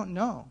Joseph. I don't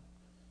know.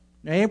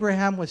 Now,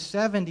 Abraham was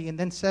 70 and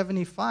then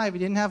 75. He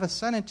didn't have a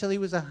son until he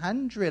was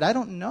 100. I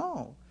don't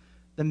know.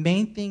 The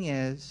main thing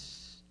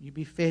is you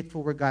be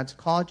faithful where God's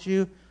called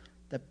you.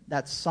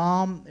 That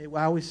psalm,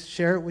 I always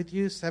share it with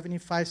you,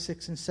 75,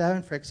 6, and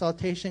 7. For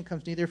exaltation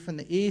comes neither from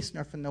the east,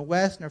 nor from the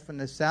west, nor from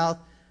the south.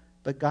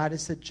 But God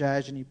is the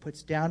judge, and he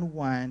puts down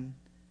one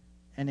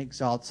and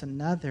exalts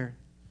another.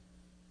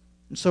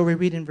 And so we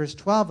read in verse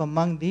 12,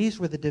 among these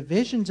were the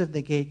divisions of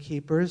the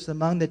gatekeepers,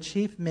 among the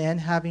chief men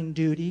having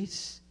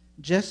duties,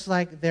 just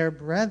like their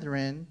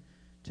brethren,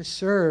 to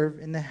serve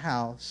in the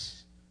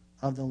house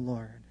of the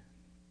Lord.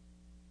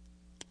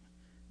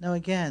 Now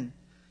again,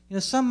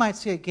 some might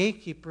say a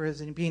gatekeeper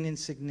is being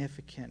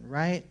insignificant,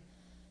 right?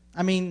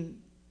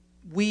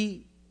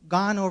 We've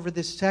gone over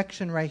this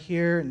section right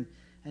here,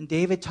 And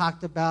David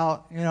talked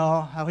about,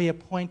 how he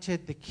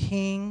appointed the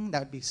king. That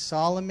would be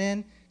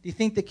Solomon. Do you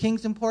think the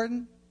king's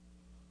important?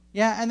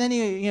 Yeah, and then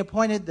he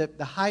appointed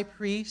the high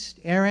priest,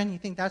 Aaron. You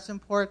think that's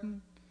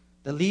important?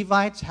 The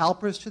Levites,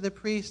 helpers to the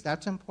priest,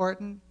 that's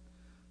important.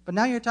 But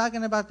now you're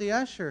talking about the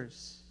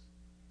ushers.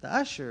 The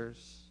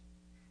ushers.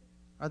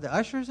 Are the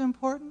ushers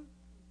important?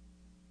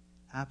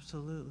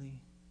 Absolutely.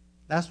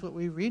 That's what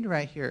we read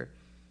right here.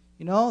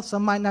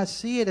 Some might not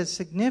see it as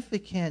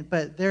significant,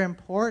 but they're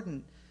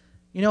important.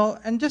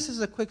 And just as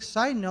a quick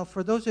side note,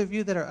 for those of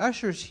you that are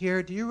ushers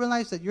here, do you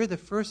realize that you're the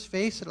first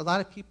face that a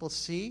lot of people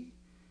see?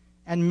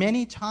 And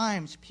many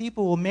times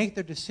people will make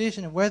their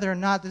decision of whether or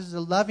not this is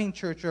a loving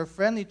church or a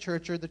friendly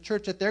church or the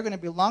church that they're going to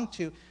belong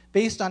to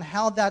based on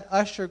how that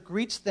usher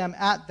greets them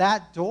at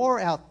that door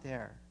out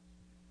there.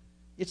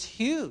 It's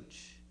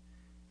huge.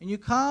 And you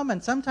come,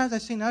 and sometimes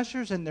I've seen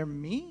ushers and they're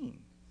mean.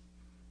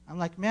 I'm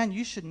like, man,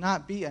 you should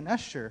not be an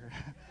usher.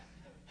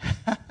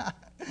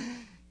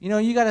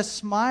 You got to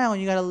smile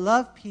and you got to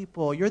love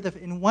people.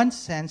 In one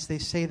sense, they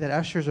say that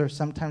ushers are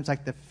sometimes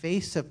like the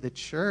face of the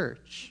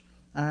church.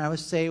 And I would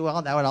say,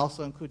 well, that would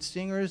also include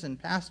singers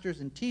and pastors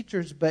and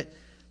teachers. But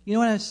you know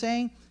what I'm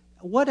saying?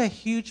 What a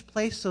huge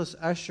place those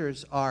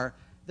ushers are.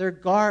 They're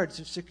guards,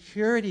 they're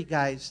security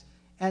guys.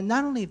 And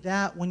not only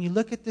that, when you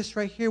look at this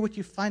right here, what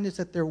you find is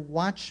that they're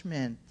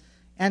watchmen.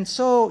 And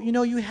so,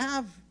 you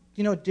have,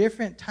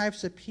 different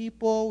types of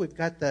people. We've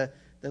got the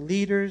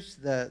leaders,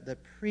 the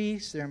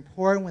priests. They're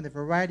important with a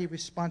variety of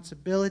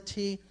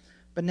responsibility.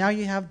 But now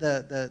you have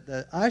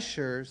the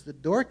ushers, the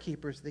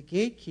doorkeepers, the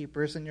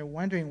gatekeepers, and you're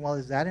wondering, well,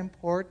 is that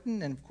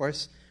important? And, of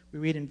course, we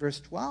read in verse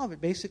 12,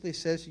 it basically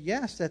says,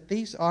 yes, that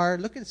these are,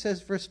 look, it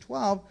says, verse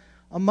 12,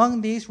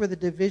 among these were the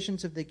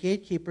divisions of the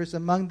gatekeepers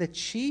among the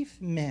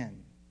chief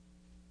men.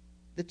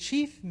 The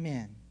chief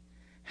men,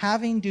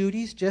 having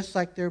duties just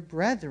like their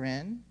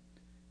brethren,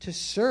 to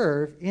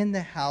serve in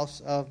the house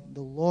of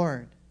the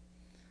Lord.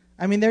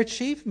 I mean, they're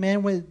chief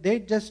men, they're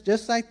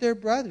just like their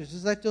brothers,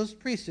 just like those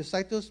priests, just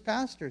like those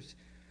pastors.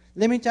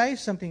 Let me tell you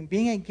something.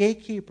 Being a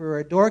gatekeeper or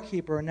a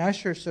doorkeeper or an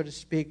usher, so to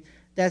speak,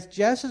 that's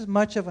just as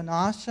much of an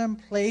awesome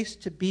place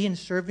to be in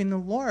serving the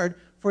Lord,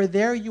 for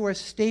there you are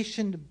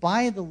stationed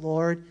by the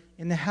Lord,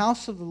 in the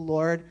house of the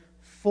Lord,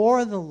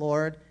 for the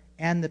Lord,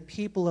 and the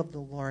people of the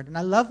Lord. And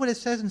I love what it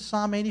says in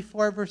Psalm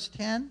 84, verse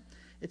 10.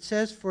 It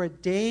says, for a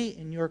day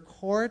in your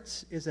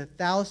courts is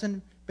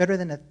better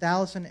than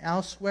 1,000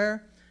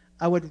 elsewhere.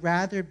 I would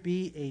rather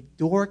be a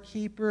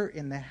doorkeeper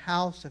in the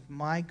house of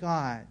my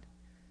God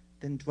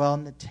than dwell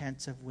in the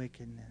tents of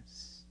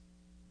wickedness.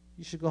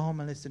 You should go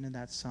home and listen to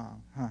that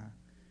song, huh?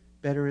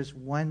 Better is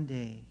one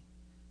day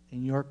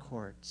in your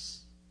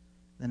courts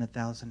than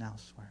 1,000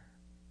 elsewhere,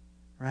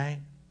 right?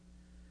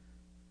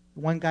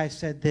 One guy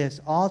said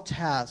this, all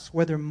tasks,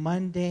 whether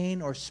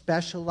mundane or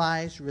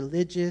specialized,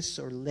 religious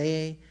or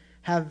lay,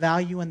 have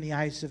value in the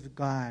eyes of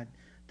God.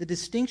 The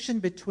distinction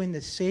between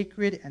the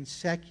sacred and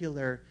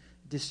secular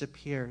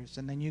disappears.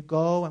 And then you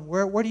go, and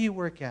where do you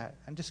work at?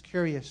 I'm just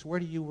curious, where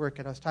do you work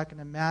at? I was talking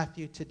to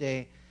Matthew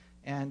today,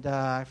 and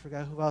I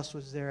forgot who else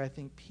was there. I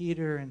think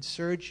Peter and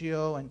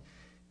Sergio and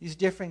these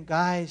different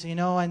guys,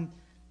 and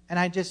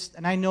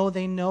I know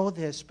they know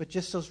this, but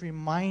just those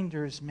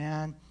reminders,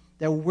 man,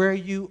 that where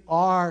you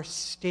are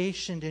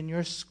stationed in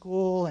your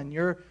school and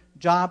your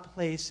job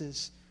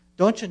places,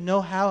 don't you know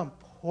how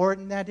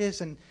important that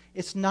is? And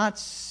it's not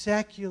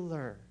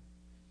secular.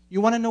 You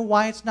want to know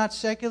why it's not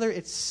secular?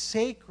 It's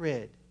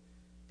sacred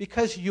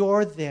because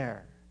you're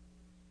there.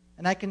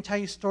 And I can tell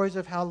you stories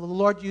of how the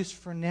Lord used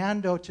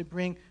Fernando to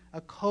bring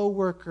a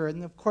coworker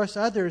and, of course,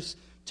 others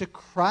to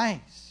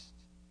Christ.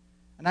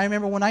 And I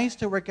remember when I used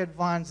to work at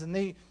Vaughn's, and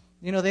they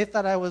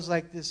thought I was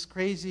like this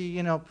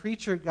crazy,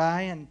 preacher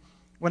guy. And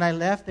when I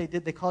left, they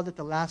called it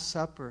the Last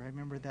Supper. I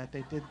remember that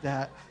they did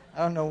that. I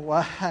don't know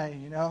why,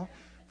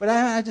 But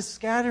I just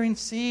scattering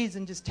seeds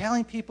and just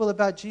telling people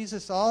about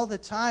Jesus all the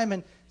time.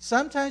 And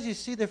sometimes you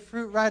see the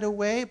fruit right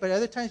away, but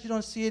other times you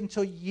don't see it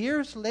until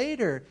years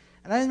later.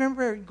 And I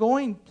remember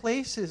going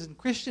places in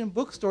Christian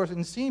bookstores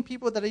and seeing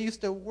people that I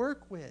used to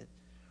work with,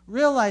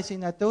 realizing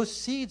that those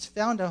seeds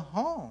found a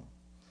home.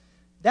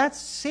 That's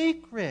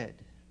sacred.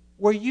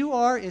 Where you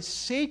are is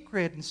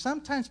sacred. And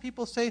sometimes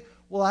people say,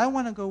 well, I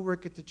want to go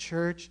work at the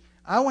church.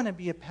 I want to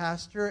be a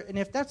pastor. And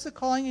if that's the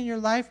calling in your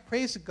life,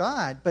 praise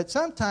God. But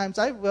sometimes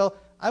I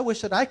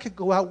wish that I could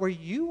go out where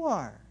you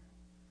are.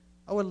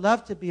 I would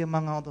love to be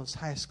among all those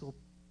high school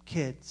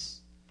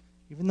kids,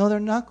 even though they're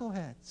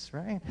knuckleheads,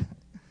 right?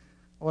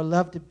 I would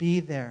love to be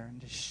there and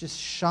just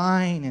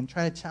shine and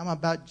try to tell them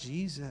about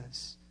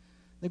Jesus.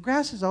 The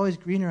grass is always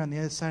greener on the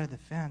other side of the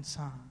fence,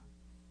 huh?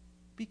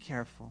 Be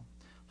careful.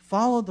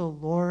 Follow the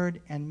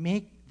Lord and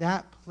make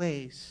that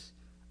place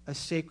a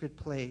sacred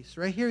place.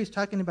 Right here he's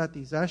talking about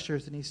these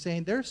ushers, and he's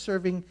saying they're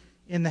serving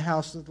in the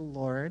house of the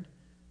Lord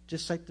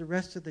just like the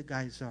rest of the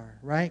guys are,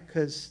 right?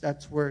 Because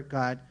that's where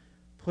God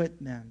put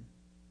them.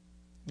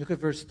 Look at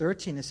verse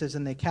 13. It says,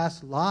 and they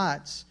cast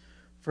lots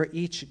for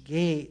each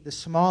gate, the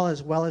small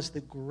as well as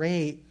the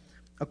great,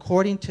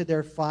 according to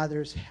their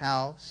father's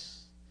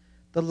house.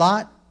 The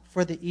lot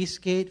for the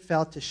east gate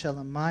fell to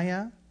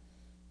Shelemiah.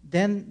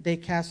 Then they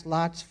cast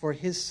lots for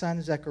his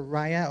son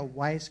Zechariah, a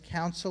wise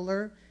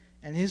counselor,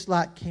 and his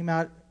lot came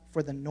out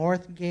for the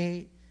north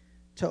gate.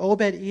 To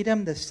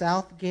Obed-Edom, the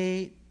south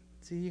gate.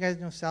 See, you guys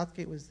know South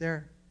Gate was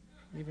there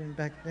even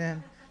back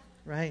then,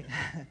 right?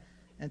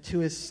 And to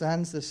his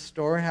sons, the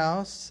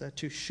storehouse.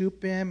 To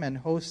Shupim and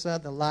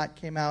Hosa, the lot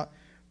came out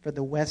for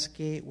the west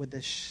gate, with the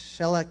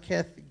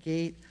Sheleketh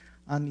gate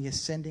on the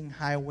ascending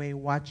highway,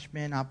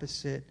 watchmen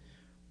opposite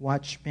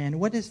watchmen.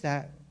 What is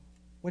that?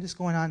 What is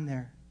going on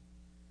there?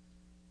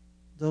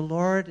 The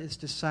Lord is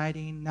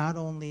deciding not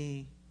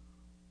only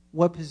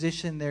what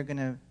position they're going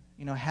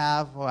to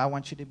have, I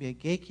want you to be a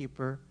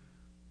gatekeeper,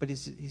 but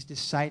he's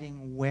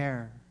deciding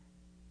where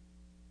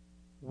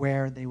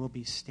they will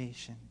be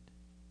stationed.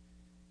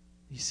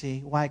 You see?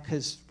 Why?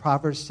 Because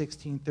Proverbs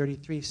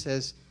 16:33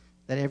 says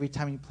that every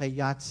time you play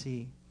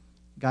Yahtzee,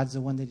 God's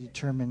the one that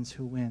determines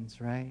who wins,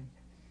 right?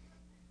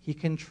 He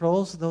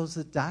controls those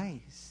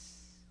dice.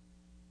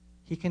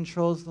 He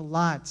controls the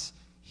lots.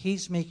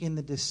 He's making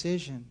the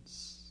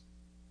decisions.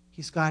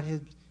 He's got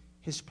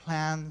his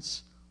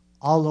plans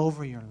all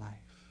over your life.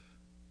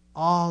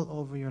 All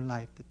over your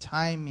life. The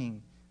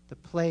timing, the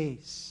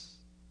place,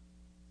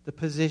 the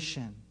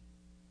position.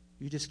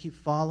 You just keep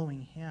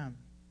following him,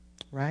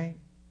 right?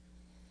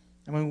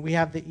 And when we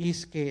have the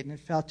east gate, and it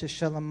fell to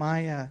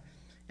Shelemiah.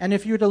 And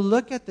if you were to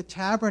look at the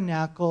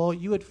tabernacle,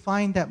 you would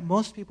find that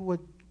most people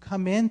would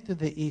come in through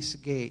the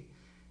east gate.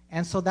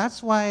 And so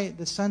that's why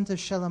the sons of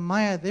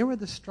Shelemiah, they were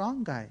the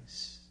strong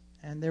guys.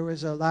 And there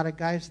was a lot of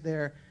guys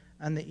there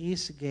on the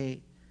east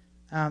gate.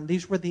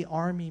 These were the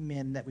army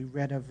men that we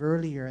read of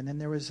earlier. And then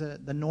there was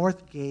the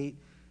north gate.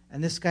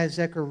 And this guy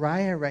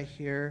Zechariah right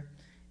here,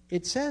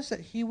 it says that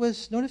he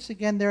was, notice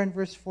again there in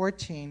verse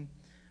 14,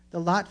 the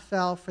lot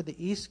fell for the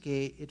east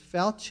gate. It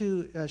fell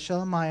to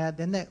Shelemiah.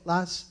 Then they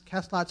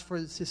cast lots for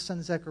his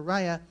son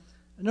Zechariah.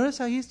 Notice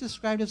how he's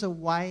described as a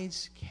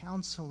wise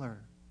counselor.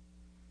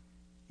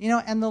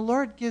 And the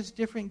Lord gives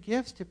different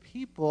gifts to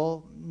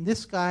people.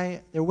 This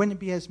guy, there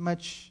wouldn't be as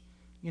much,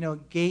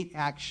 gate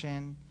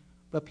action,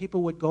 but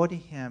people would go to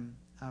him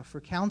for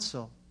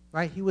counsel,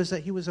 right? He was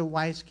a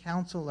wise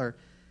counselor.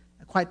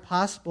 Quite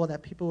possible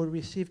that people would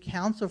receive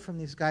counsel from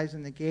these guys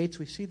in the gates.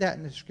 We see that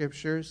in the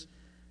scriptures.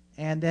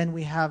 And then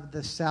we have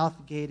the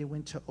south gate. It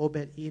went to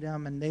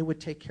Obed-Edom, and they would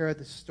take care of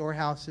the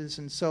storehouses.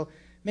 And so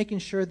making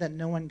sure that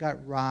no one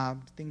got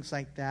robbed, things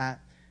like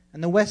that.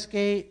 And the west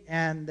gate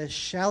and the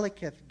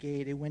Shaleketh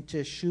gate, it went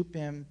to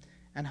Shupim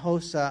and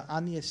Hosa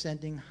on the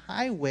ascending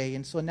highway.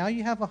 And so now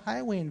you have a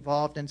highway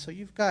involved, and so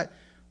you've got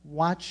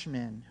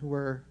watchmen who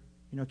are,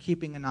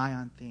 keeping an eye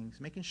on things,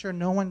 making sure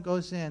no one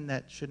goes in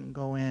that shouldn't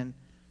go in,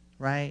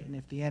 right? And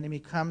if the enemy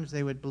comes,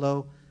 they would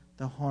blow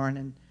the horn.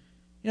 And,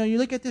 you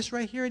look at this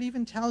right here, it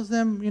even tells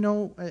them,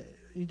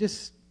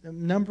 just a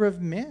number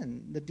of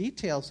men, the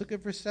details. Look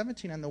at verse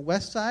 17. On the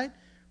west side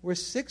were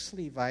 6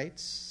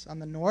 Levites, on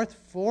the north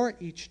 4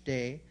 each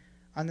day,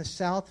 on the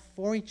south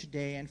 4 each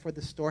day, and for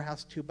the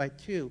storehouse 2 by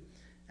 2.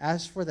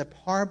 As for the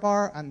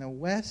parbar on the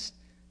west,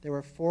 there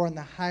were 4 on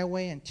the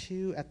highway and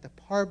 2 at the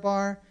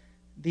parbar.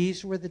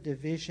 These were the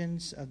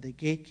divisions of the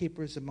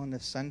gatekeepers among the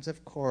sons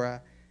of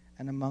Korah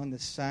and among the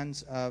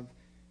sons of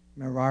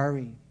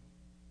Merari.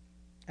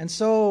 And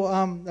so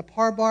the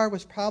parbar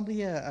was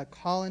probably a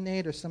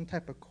colonnade or some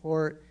type of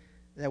court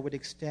that would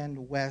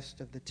extend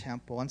west of the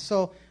temple. And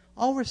so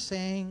all we're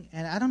saying,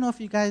 and I don't know if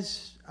you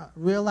guys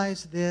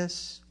realize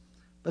this,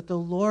 but the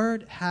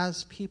Lord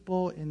has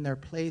people in their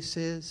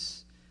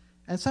places.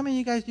 And some of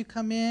you guys, you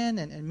come in,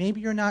 and maybe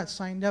you're not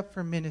signed up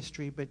for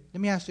ministry, but let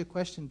me ask you a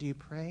question. Do you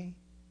pray?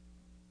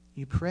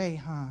 You pray,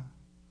 huh?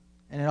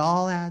 And it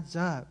all adds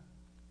up.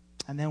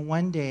 And then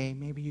one day,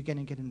 maybe you're going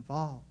to get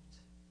involved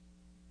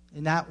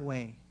in that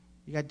way.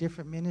 You got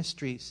different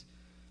ministries,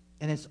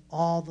 and it's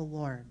all the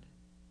Lord.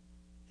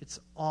 It's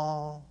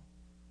all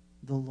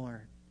the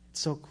Lord.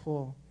 It's so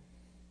cool.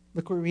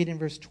 Look what we read in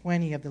verse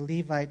 20 of the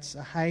Levites.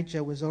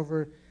 Ahijah was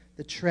over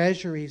the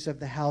treasuries of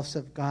the house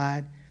of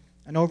God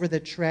and over the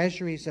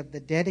treasuries of the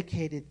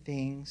dedicated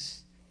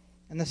things.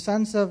 And the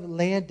sons of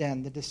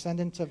Laodan, the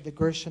descendants of the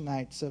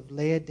Gershonites of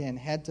Laodan,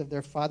 heads of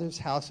their fathers'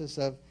 houses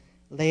of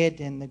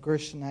Laodan, the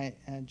Gershonite,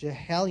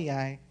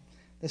 Jeheli.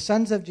 The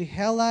sons of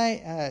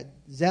Jeheli,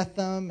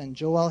 Zetham, and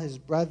Joel, his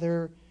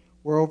brother,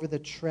 were over the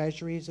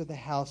treasuries of the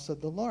house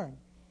of the Lord.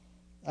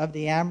 Of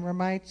the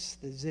Amramites,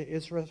 the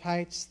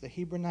Israelites, the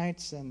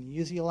Hebronites, and the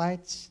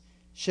Uzzielites,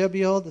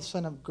 Shebuel, the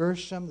son of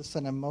Gershom, the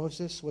son of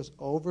Moses, was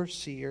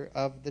overseer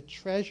of the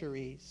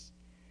treasuries.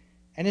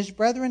 And his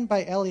brethren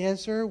by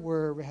Eleazar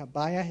were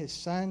Rehabiah his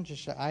son,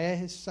 Jeshaiah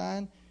his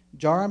son,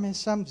 Joram his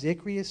son,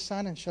 Zichri his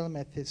son, and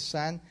Shelomith his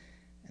son.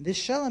 And this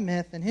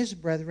Shelomith and his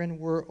brethren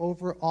were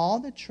over all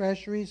the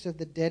treasuries of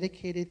the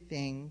dedicated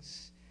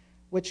things,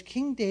 which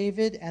King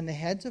David and the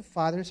heads of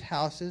fathers'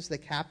 houses, the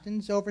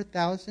captains over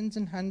thousands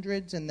and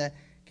hundreds, and the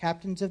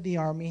captains of the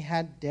army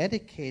had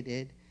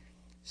dedicated.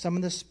 Some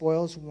of the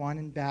spoils won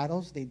in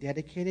battles they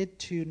dedicated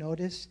to,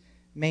 notice,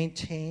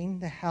 maintain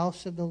the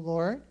house of the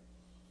Lord.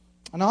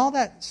 And all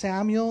that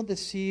Samuel the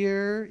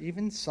seer,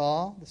 even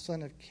Saul, the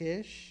son of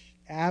Kish,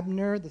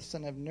 Abner, the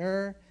son of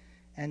Ner,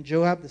 and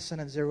Joab, the son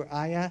of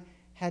Zeruiah,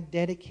 had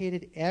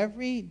dedicated,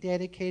 every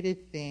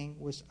dedicated thing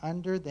was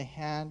under the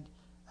hand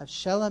of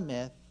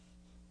Shelemith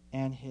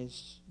and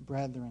his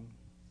brethren.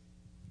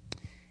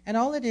 And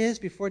all it is,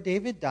 before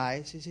David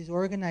dies, is he's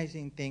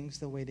organizing things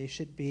the way they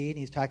should be. And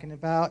he's talking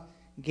about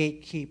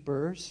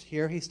gatekeepers.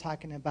 Here he's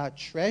talking about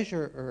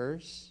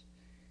treasurers.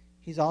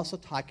 He's also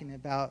talking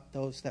about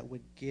those that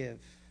would give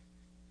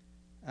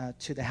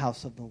to the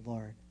house of the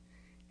Lord.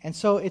 And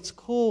so it's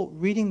cool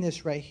reading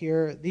this right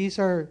here. These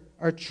are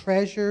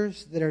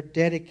treasures that are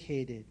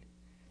dedicated.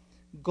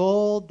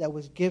 Gold that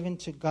was given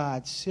to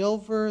God.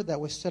 Silver that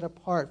was set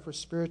apart for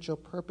spiritual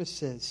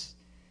purposes.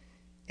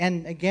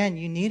 And again,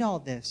 you need all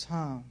this,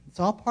 huh? It's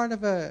all part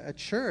of a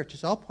church.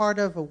 It's all part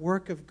of a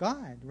work of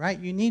God, right?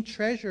 You need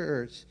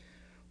treasurers.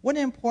 What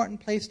an important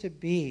place to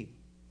be.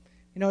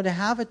 To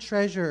have a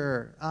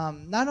treasurer.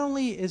 Not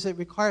only is it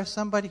require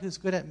somebody who's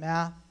good at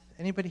math.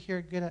 Anybody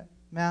here good at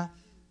math?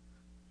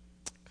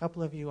 A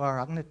couple of you are.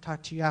 I'm going to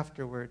talk to you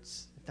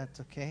afterwards, if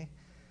that's okay.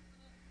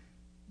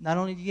 Not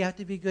only do you have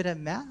to be good at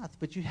math,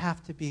 but you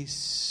have to be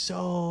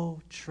so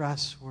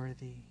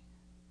trustworthy.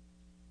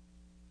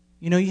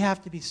 You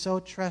have to be so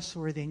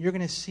trustworthy, and you're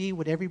going to see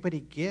what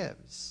everybody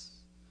gives.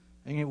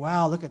 And you go,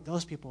 wow, look at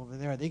those people over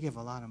there. They give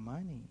a lot of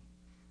money.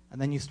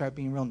 And then you start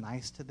being real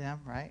nice to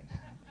them, right?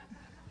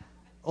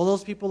 All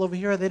those people over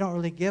here, they don't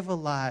really give a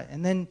lot.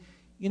 And then,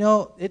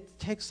 it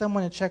takes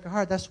someone to check our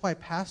heart. That's why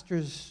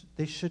pastors,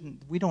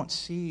 we don't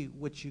see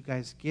what you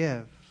guys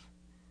give.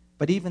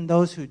 But even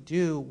those who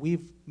do, we're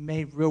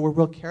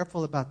real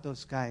careful about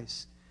those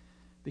guys.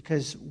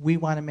 Because we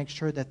want to make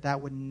sure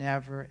that would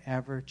never,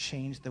 ever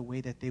change the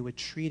way that they would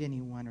treat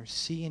anyone or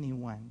see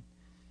anyone.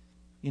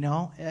 It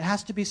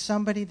has to be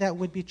somebody that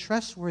would be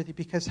trustworthy.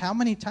 Because how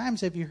many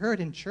times have you heard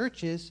in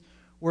churches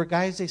where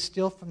guys, they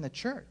steal from the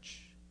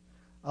church?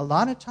 A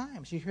lot of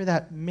times. You hear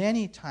that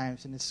many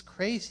times, and it's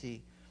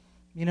crazy.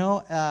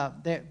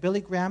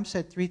 Billy Graham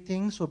said 3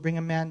 things will bring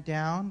a man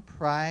down: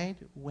 pride,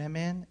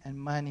 women, and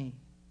money.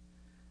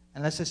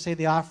 And let's just say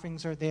the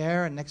offerings are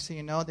there, and next thing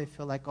you know, they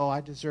feel like, oh,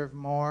 I deserve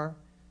more.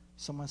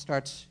 Someone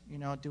starts,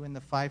 doing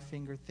the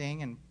 5-finger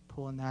thing and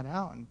pulling that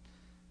out,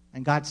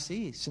 and God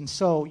sees. And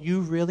so you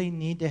really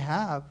need to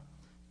have,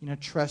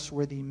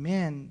 trustworthy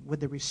men with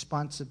the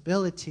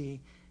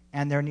responsibility,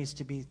 and there needs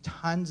to be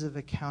tons of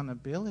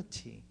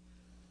accountability.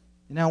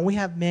 We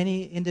have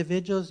many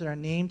individuals that are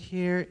named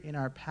here in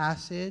our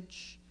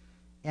passage,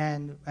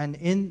 and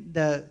in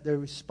the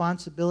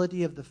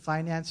responsibility of the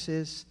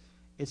finances,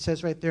 it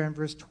says right there in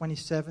verse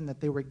 27 that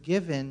they were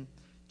given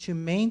to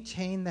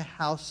maintain the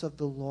house of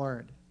the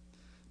Lord.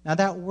 Now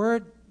that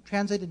word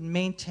translated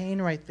maintain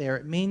right there,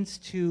 it means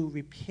to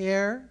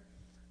repair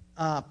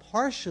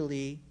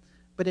partially,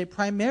 but it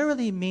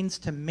primarily means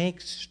to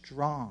make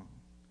strong.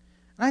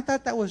 And I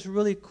thought that was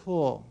really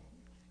cool.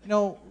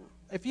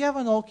 If you have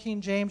an old King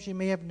James, you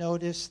may have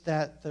noticed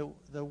that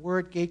the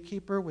word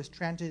gatekeeper was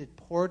translated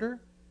porter.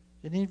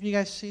 Did any of you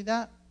guys see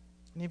that?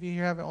 Any of you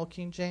here have an old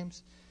King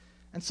James?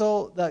 And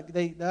so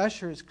the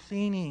usher is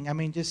cleaning.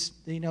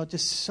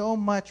 Just so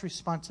much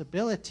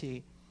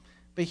responsibility.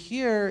 But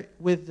here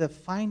with the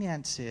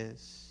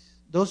finances,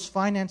 those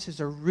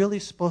finances are really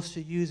supposed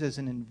to use as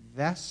an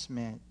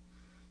investment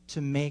to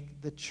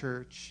make the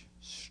church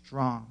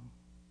strong.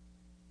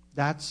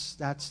 That's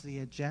the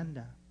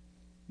agenda.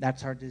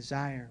 That's our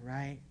desire,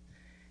 right?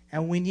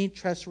 And we need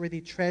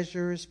trustworthy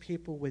treasurers,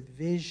 people with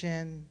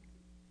vision.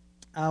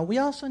 We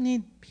also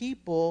need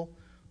people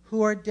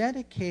who are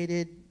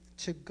dedicated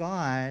to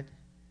God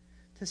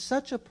to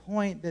such a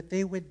point that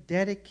they would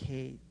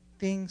dedicate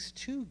things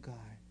to God.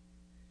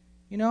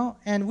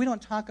 And we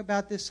don't talk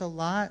about this a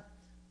lot,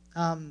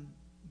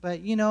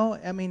 but,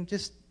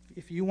 just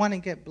if you want to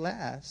get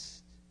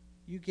blessed,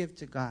 you give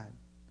to God.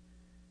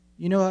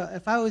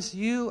 If I was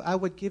you, I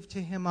would give to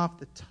Him off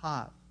the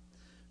top.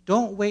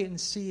 Don't wait and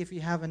see if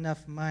you have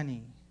enough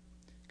money.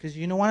 Because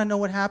you don't want to know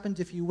what happens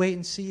if you wait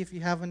and see if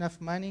you have enough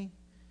money?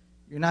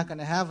 You're not going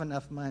to have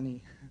enough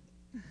money.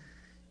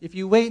 If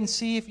you wait and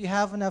see if you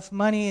have enough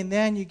money and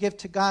then you give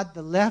to God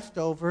the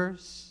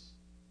leftovers,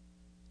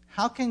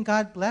 how can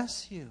God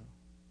bless you?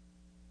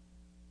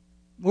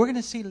 We're going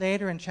to see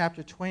later in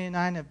chapter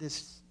 29 of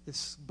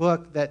this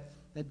book that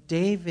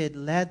David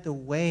led the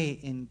way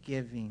in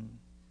giving.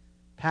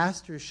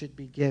 Pastors should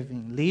be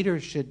giving.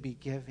 Leaders should be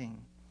giving.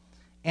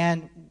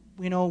 And,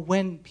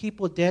 when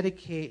people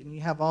dedicate, and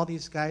you have all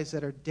these guys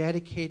that are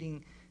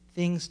dedicating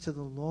things to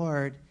the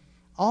Lord,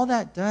 all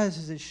that does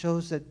is it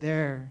shows that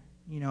they're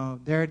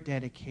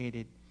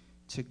dedicated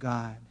to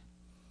God.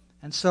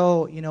 And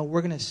so,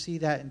 we're going to see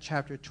that in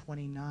chapter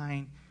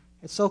 29.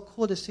 It's so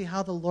cool to see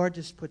how the Lord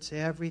just puts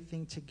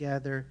everything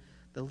together.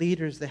 The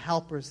leaders, the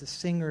helpers, the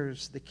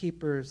singers, the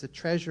keepers, the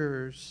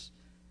treasurers,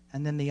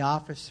 and then the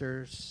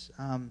officers.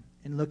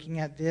 In looking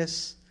at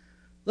this,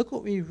 look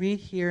what we read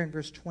here in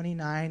verse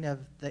 29 of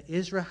the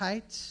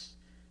Israelites.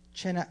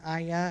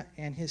 Chenaiah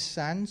and his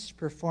sons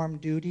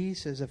performed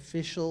duties as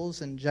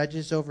officials and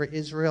judges over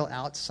Israel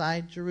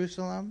outside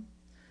Jerusalem.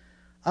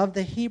 Of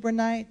the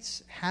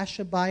Hebronites,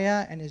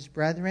 Hashabiah and his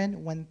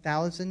brethren,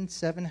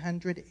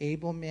 1,700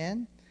 able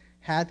men,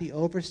 had the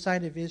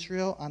oversight of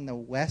Israel on the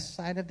west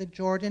side of the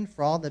Jordan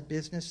for all the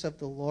business of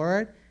the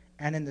Lord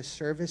and in the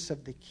service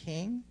of the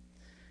king.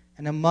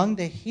 And among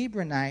the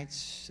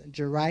Hebronites,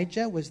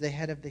 Jerijah was the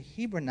head of the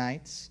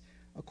Hebronites,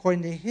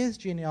 according to his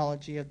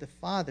genealogy of the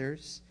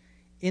fathers.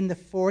 In the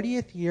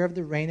 40th year of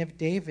the reign of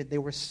David, they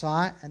were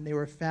sought, and they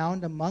were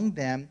found among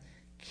them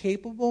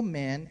capable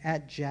men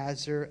at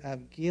Jazer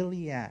of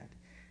Gilead.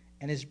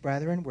 And his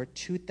brethren were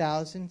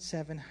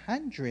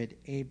 2,700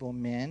 able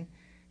men,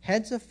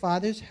 heads of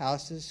fathers'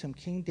 houses, whom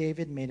King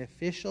David made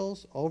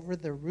officials over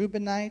the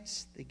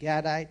Reubenites, the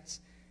Gadites,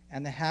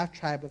 and the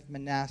half-tribe of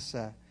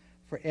Manasseh,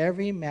 for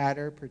every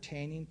matter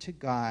pertaining to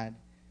God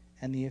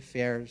and the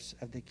affairs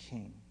of the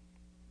king.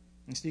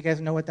 And so you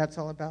guys know what that's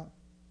all about?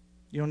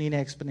 You don't need an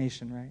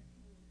explanation, right?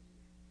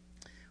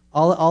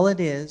 All it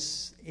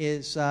is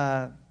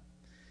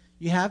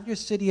you have your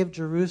city of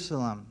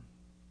Jerusalem.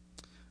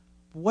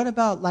 What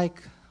about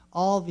like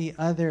all the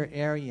other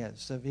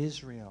areas of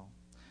Israel?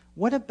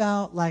 What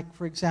about, like,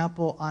 for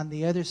example, on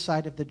the other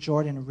side of the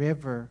Jordan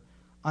River,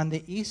 on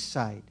the east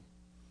side?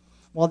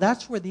 Well,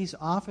 that's where these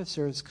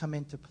officers come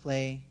into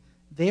play.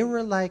 They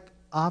were like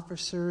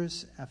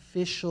officers,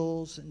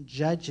 officials, and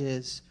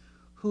judges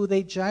who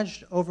they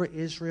judged over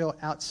Israel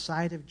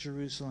outside of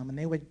Jerusalem. And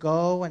they would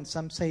go, and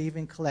some say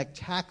even collect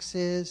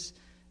taxes.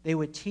 They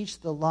would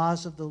teach the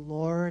laws of the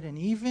Lord and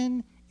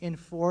even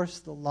enforce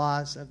the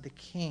laws of the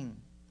king.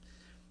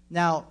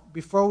 Now,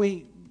 before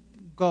we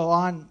go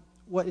on,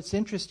 what it's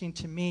interesting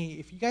to me,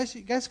 if you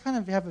guys kind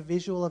of have a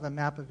visual of a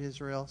map of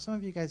Israel. Some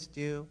of you guys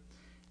do.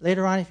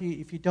 Later on, if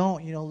you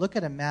don't, look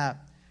at a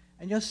map,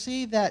 and you'll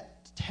see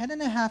that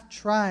 10.5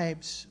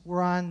 tribes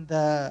were on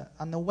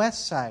the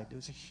west side. It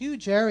was a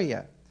huge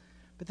area.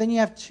 But then you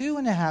have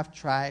 2.5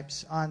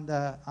 tribes on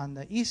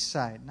the east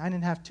side,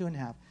 9.5,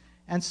 2.5.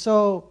 And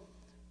so,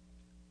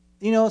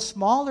 a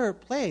smaller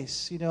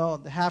place,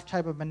 the half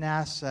tribe of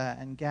Manasseh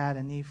and Gad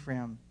and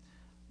Ephraim.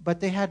 But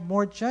they had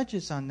more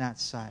judges on that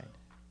side.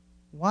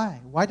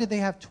 Why? Why did they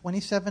have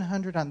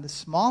 2,700 on the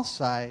small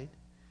side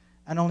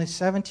and only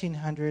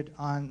 1,700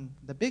 on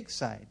the big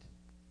side?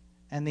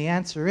 And the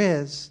answer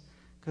is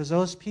because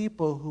those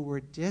people who were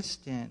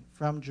distant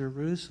from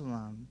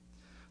Jerusalem,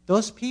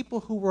 those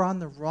people who were on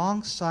the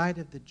wrong side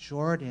of the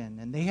Jordan,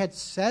 and they had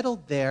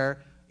settled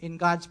there in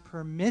God's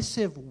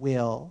permissive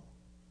will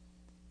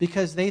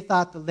because they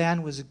thought the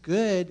land was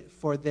good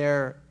for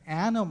their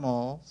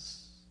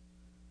animals,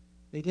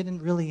 they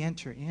didn't really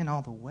enter in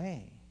all the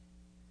way.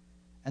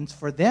 And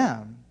for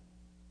them,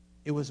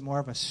 it was more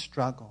of a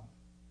struggle.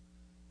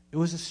 It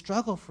was a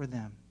struggle for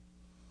them.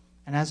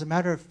 And as a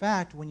matter of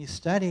fact, when you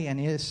study, and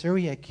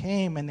Assyria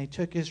came and they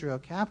took Israel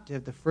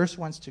captive, the first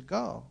ones to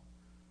go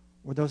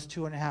were those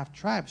 2.5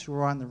 tribes who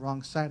were on the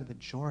wrong side of the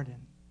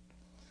Jordan.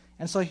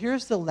 And so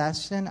here's the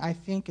lesson, I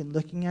think, in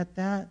looking at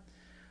that.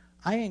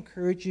 I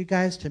encourage you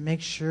guys to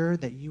make sure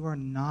that you are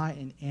not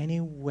in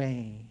any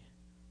way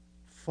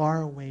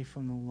far away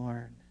from the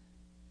Lord.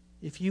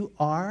 If you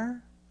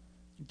are,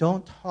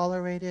 don't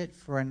tolerate it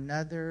for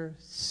another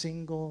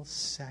single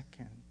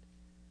second.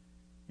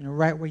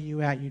 Right where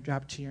you at, you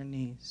drop to your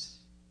knees.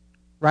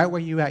 Right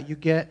where you at, you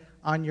get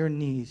on your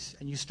knees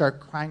and you start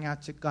crying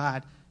out to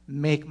God,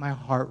 make my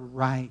heart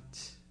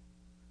right.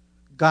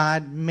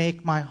 God,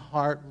 make my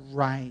heart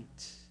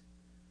right.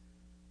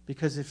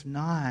 Because if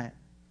not,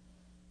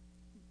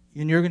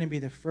 you're going to be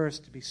the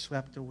first to be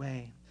swept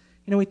away.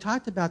 We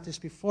talked about this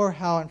before,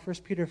 how in 1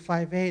 Peter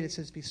 5:8 it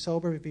says, be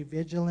sober, be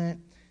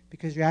vigilant,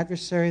 because your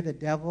adversary, the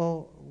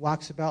devil,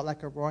 walks about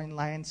like a roaring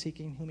lion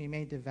seeking whom he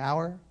may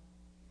devour.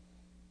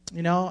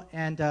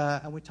 And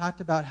we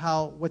talked about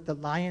how what the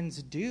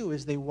lions do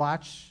is they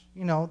watch,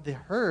 the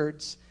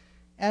herds.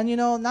 And,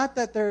 not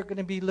that they're going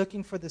to be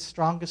looking for the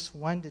strongest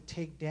one to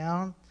take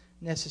down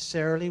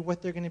necessarily.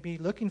 What they're going to be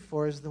looking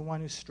for is the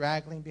one who's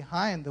straggling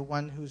behind, the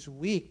one who's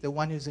weak, the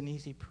one who's an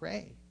easy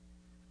prey.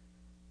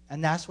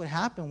 And that's what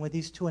happened with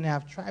these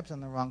 2.5 tribes on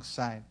the wrong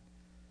side.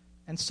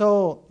 And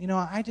so,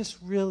 I just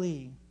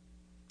really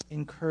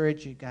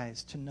encourage you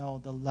guys to know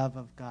the love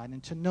of God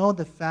and to know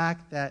the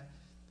fact that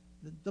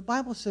the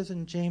Bible says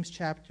in James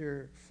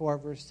chapter 4,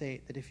 verse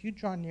 8, that if you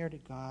draw near to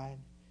God,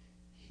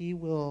 He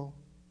will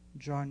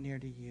draw near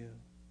to you.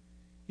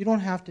 You don't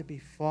have to be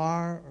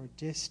far or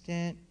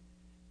distant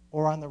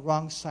or on the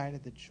wrong side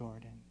of the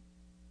Jordan.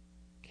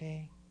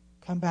 Okay?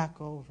 Come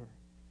back over.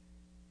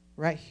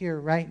 Right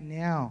here, right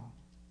now.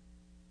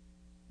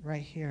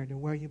 Right here to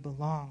where you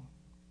belong.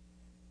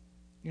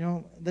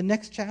 The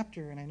next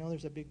chapter, and I know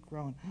there's a big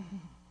groan.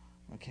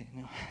 Okay,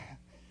 no.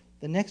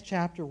 The next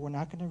chapter, we're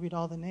not going to read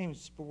all the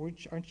names, but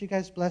aren't you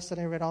guys blessed that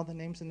I read all the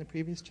names in the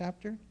previous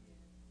chapter?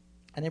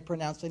 I didn't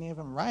pronounce any of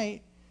them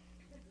right.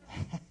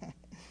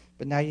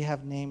 But now you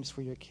have names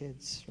for your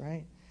kids,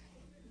 right?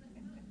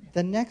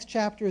 The next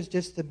chapter is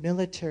just the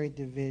military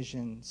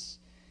divisions.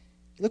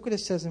 Look what it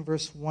says in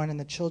verse 1. And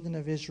the children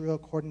of Israel,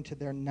 according to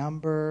their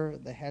number,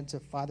 the heads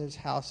of fathers'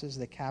 houses,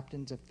 the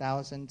captains of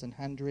thousands and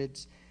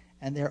hundreds,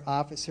 and their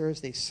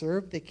officers, they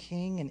served the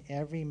king in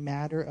every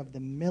matter of the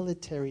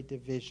military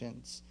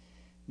divisions.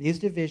 These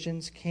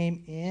divisions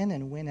came in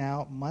and went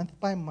out month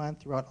by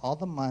month throughout all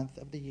the month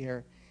of the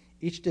year,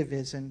 each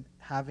division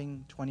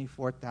having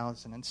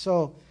 24,000. And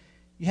so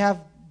you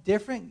have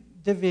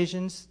different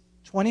divisions,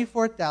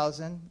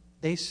 24,000.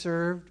 They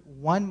served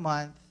 1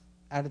 month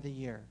out of the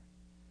year.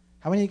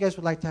 How many of you guys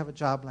would like to have a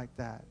job like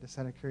that, just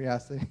out of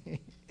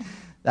curiosity?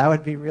 That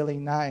would be really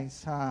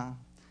nice, huh?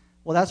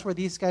 Well, that's where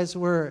these guys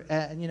were,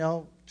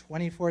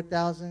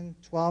 24,000,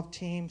 12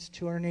 teams,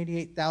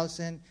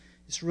 288,000.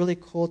 It's really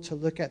cool to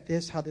look at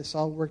this, how this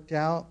all worked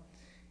out.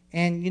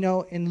 And,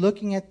 in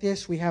looking at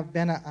this, we have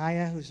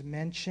Benaiah, who's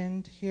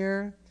mentioned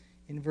here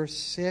in verse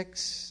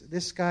 6.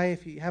 This guy,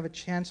 if you have a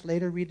chance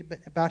later, read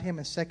about him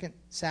in 2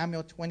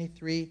 Samuel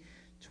 23,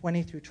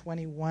 20 through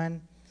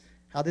 21.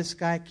 How this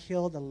guy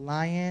killed a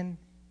lion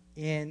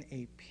in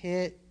a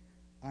pit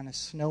on a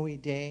snowy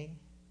day.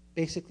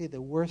 Basically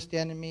the worst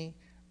enemy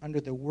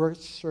under the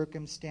worst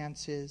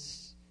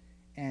circumstances,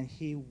 and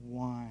he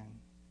won.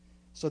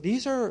 So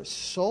these are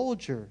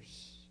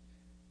soldiers.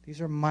 These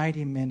are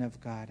mighty men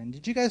of God. And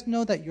did you guys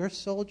know that you're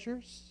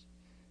soldiers?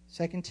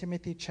 2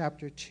 Timothy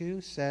chapter 2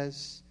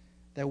 says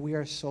that we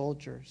are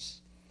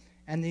soldiers.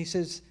 And he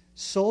says,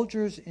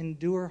 soldiers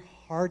endure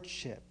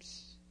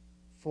hardships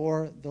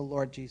for the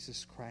Lord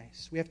Jesus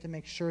Christ. We have to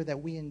make sure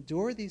that we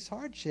endure these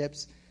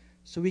hardships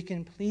so we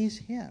can please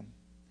him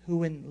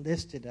who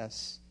enlisted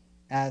us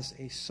as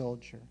a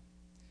soldier.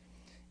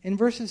 In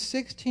verses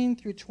 16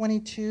 through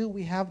 22,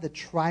 we have the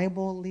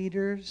tribal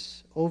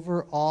leaders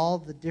over all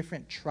the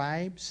different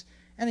tribes.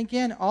 And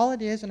again, all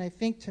it is, and I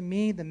think to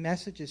me the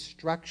message is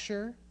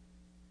structure,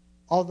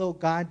 although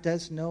God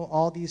does know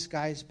all these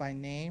guys by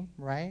name,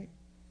 right?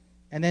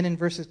 And then in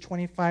verses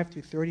 25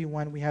 through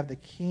 31, we have the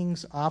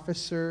king's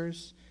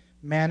officers,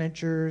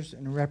 managers,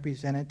 and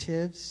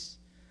representatives.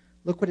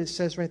 Look what it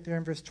says right there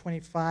in verse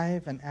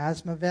 25. And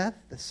Asmaveth,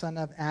 the son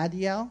of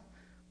Adiel,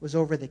 was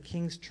over the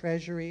king's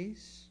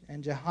treasuries.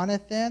 And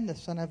Jehonathan, the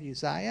son of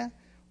Uzziah,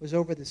 was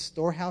over the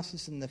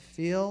storehouses in the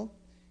field,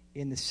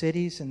 in the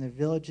cities, in the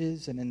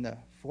villages, and in the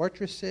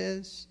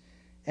fortresses.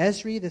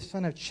 Ezri, the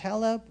son of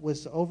Chelub,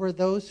 was over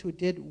those who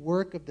did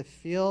work of the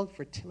field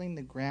for tilling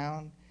the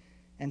ground.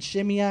 And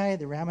Shimei,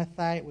 the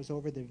Ramathite, was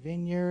over the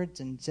vineyards.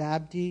 And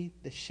Zabdi,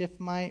 the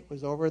Shifmite,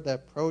 was over the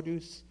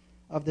produce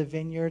of the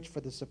vineyards for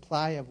the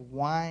supply of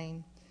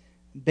wine.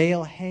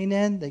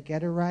 Baal-Hanan, the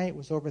Gederite,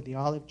 was over the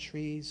olive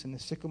trees and the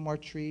sycamore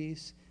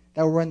trees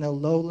that were in the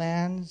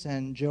lowlands.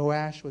 And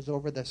Joash was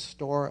over the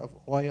store of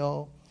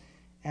oil.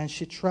 And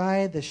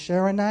Shitrai, the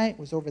Sharonite,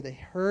 was over the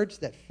herds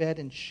that fed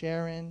in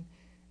Sharon.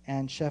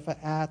 And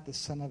Shephaat, the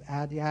son of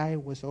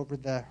Adai, was over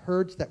the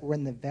herds that were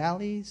in the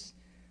valleys.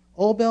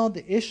 Obel,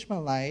 the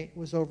Ishmaelite,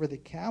 was over the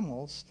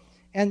camels.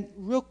 And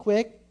real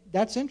quick,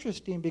 that's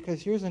interesting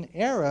because here's an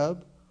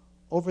Arab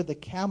over the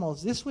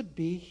camels. This would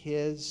be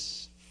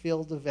his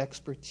field of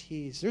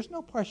expertise. There's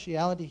no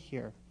partiality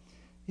here.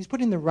 He's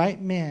putting the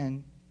right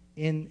men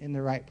in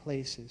the right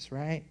places,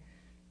 right?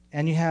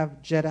 And you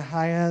have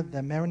Jedaiah,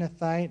 the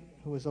Meronothite,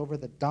 who was over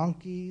the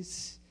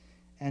donkeys.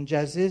 And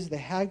Jaziz, the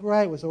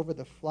Hagrite, was over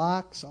the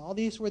flocks. All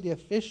these were the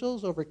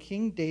officials over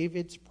King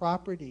David's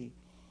property.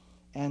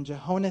 And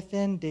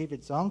Jehonathan,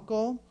 David's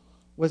uncle,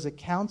 was a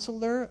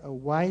counselor, a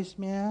wise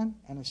man,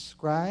 and a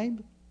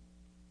scribe.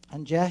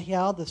 And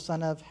Jehiel, the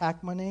son of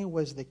Hakmoneh,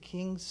 was the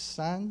king's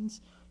son.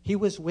 He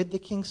was with the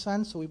king's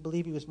son, so we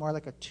believe he was more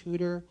like a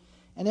tutor.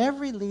 And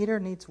every leader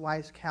needs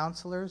wise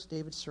counselors.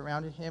 David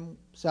surrounded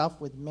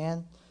himself with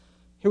men.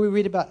 Here we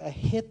read about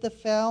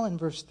Ahithophel in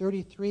verse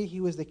 33.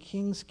 He was the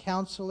king's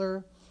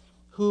counselor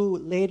who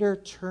later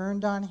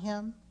turned on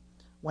him.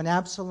 When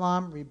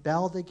Absalom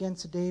rebelled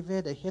against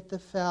David,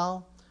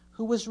 Ahithophel,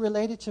 who was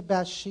related to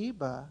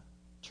Bathsheba,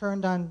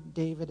 turned on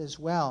David as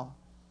well.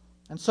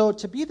 And so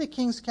to be the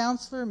king's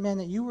counselor meant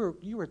that you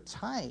were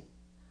tight.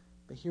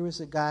 But here was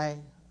a guy,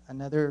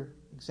 another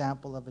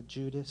example of a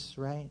Judas,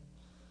 right?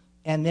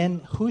 And then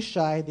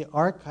Hushai, the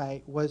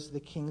Archite, was the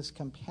king's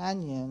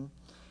companion.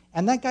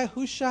 And that guy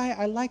Hushai,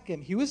 I like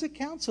him. He was a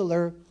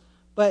counselor,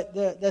 but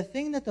the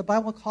thing that the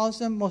Bible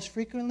calls him most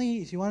frequently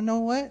is, you want to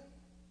know what?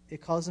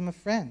 It calls him a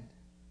friend.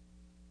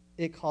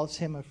 It calls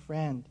him a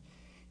friend.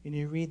 And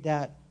you read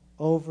that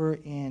over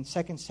in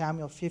 2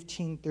 Samuel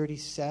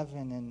 15:37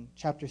 and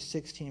chapter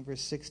 16,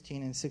 verse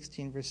 16 and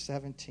 16, verse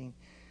 17.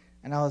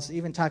 And I was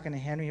even talking to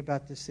Henry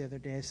about this the other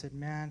day. I said,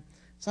 man,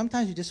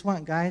 sometimes you just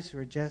want guys who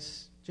are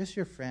just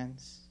your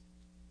friends.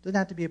 Doesn't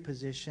have to be a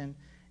position.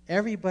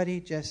 Everybody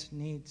just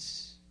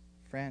needs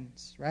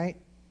friends, right?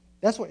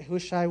 That's what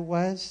Hushai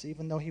was,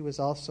 even though he was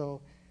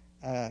also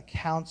a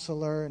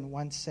counselor in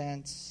one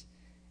sense.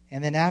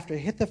 And then after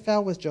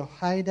Ahithophel was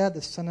Jehoiada,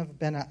 the son of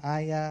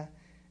Benaiah.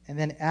 And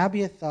then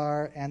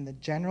Abiathar, and the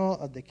general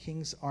of the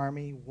king's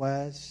army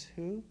was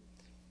who?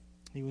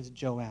 He was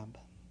Joab.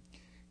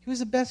 He was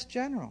the best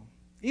general.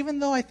 Even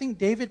though I think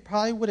David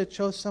probably would have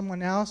chose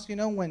someone else. You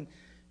know, when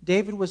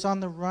David was on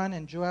the run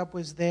and Joab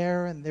was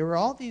there, and there were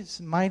all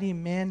these mighty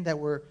men that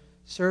were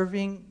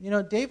serving.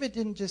 David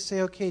didn't just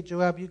say, okay,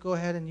 Joab, you go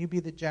ahead and you be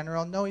the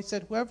general. No, he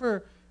said,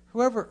 whoever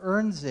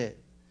earns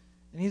it,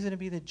 and he's going to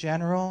be the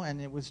general,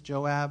 and it was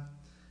Joab.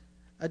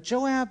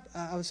 Joab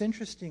was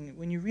interesting.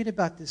 When you read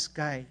about this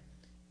guy,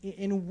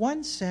 in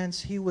one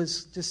sense, he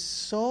was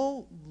just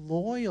so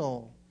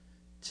loyal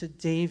to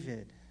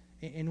David,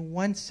 in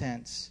one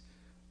sense.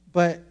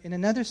 But in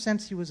another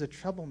sense, he was a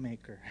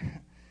troublemaker.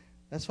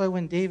 That's why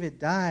when David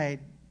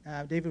died,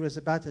 David was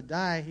about to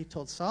die, he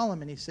told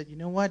Solomon, he said, you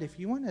know what, if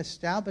you want to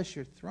establish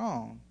your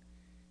throne,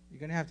 you're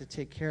going to have to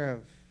take care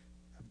of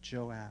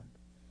Joab.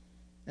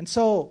 And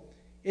so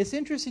it's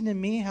interesting to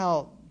me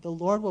how the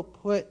Lord will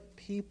put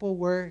people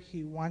where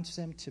he wants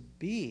them to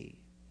be,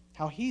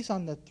 how he's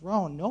on the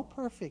throne. No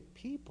perfect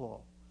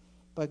people,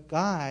 but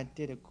God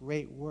did a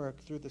great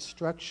work through the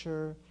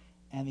structure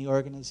and the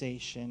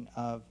organization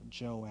of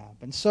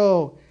Joab. And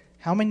so,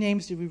 how many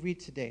names did we read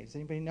today? Does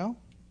anybody know?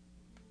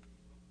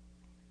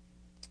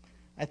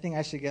 I think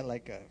I should get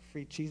like a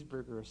free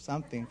cheeseburger or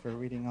something for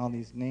reading all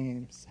these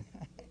names.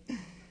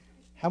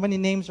 How many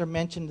names are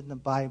mentioned in the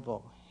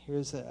Bible?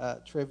 Here's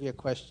a trivia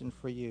question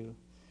for you.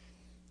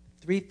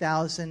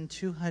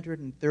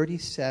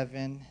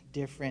 3,237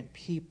 different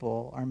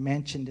people are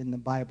mentioned in the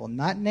Bible.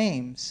 Not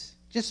names,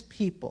 just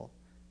people.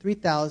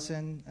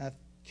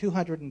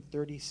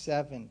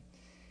 3,237.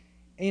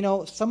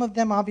 Some of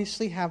them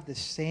obviously have the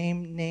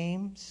same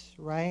names,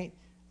 right?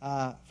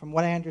 From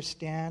what I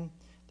understand,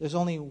 there's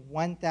only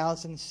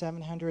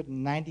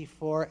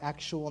 1,794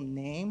 actual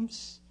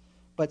names,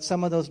 but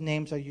some of those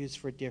names are used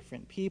for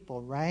different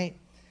people, right?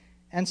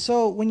 And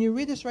so when you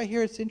read this right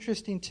here, it's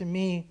interesting to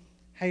me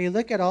how you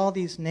look at all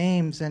these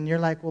names and you're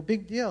like, well,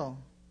 big deal.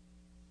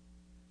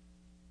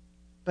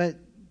 But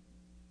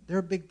they're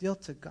a big deal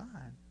to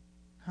God,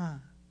 huh?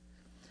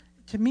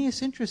 To me,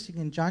 it's interesting.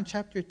 In John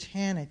chapter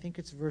 10, I think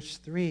it's verse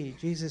 3,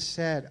 Jesus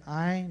said,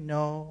 I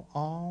know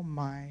all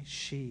my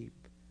sheep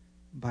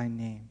by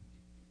name.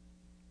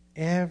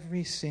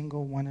 Every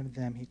single one of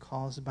them he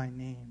calls by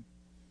name.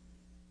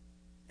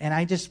 And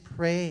I just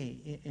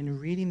pray in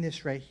reading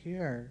this right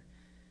here,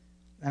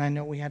 and I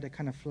know we had to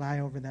kind of fly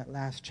over that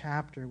last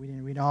chapter. We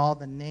didn't read all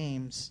the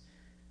names,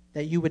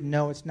 that you would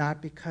know it's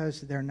not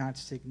because they're not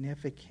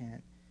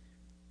significant.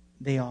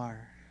 They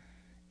are.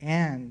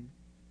 And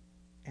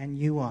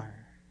you are.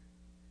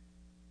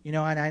 And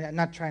I'm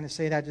not trying to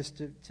say that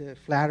just to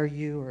flatter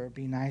you or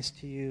be nice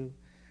to you.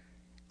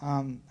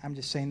 I'm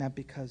just saying that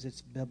because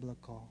it's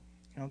biblical.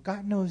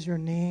 God knows your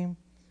name.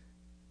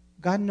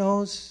 God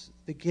knows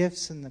the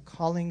gifts and the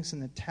callings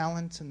and the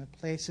talents and the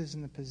places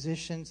and the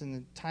positions and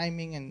the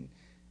timing and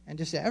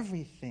just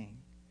everything.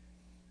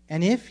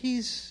 And if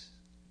he's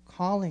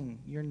calling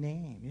your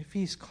name, if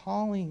he's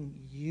calling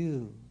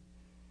you,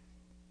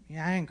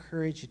 I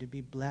encourage you to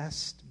be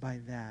blessed by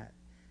that.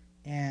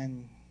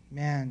 And,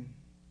 man,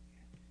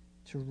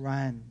 to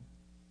run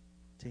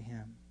to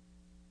him.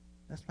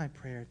 That's my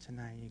prayer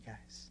tonight, you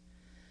guys.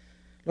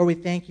 Lord, we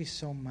thank you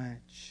so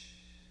much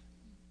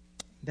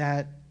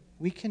that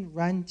we can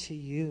run to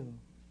you.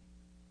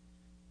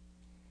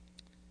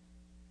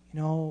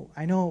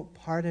 I know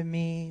part of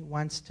me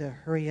wants to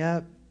hurry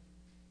up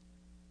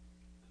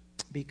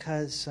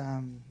because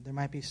there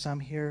might be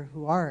some here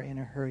who are in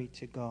a hurry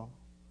to go.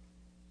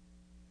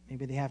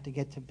 Maybe they have to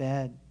get to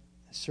bed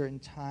a certain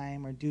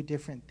time or do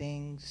different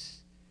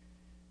things.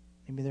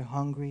 Maybe they're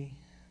hungry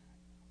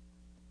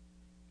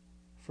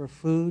for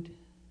food.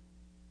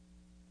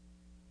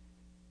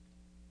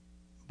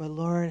 But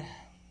Lord,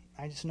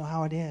 I just know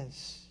how it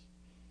is.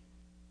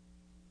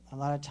 A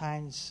lot of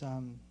times,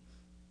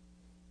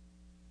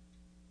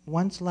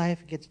 once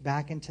life gets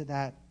back into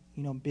that,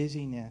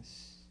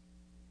 busyness,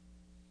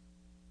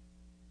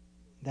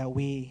 that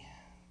we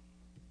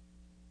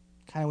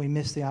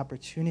miss the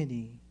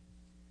opportunity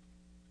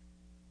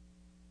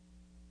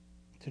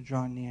to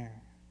draw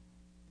near,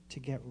 to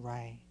get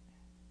right.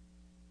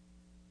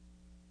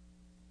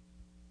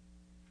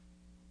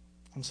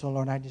 And so,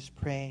 Lord, I just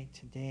pray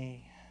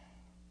today,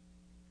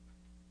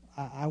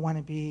 I want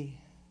to be,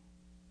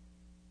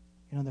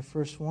 the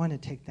first one to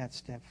take that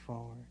step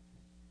forward.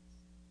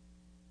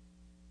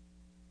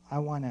 I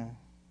want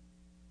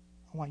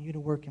you to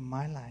work in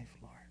my life,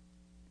 Lord.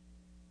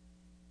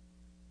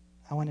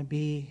 I want to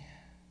be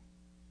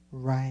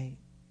right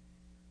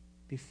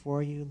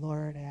before you,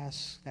 Lord. I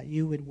ask that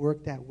you would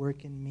work that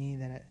work in me,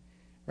 that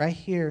right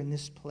here in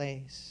this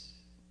place,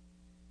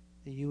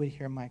 that you would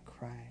hear my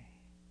cry.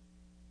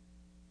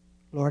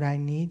 Lord, I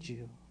need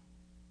you.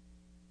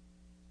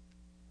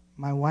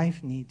 My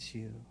wife needs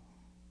you.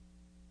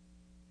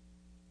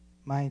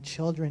 My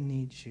children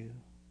need you.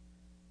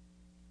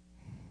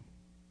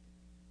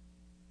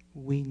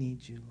 We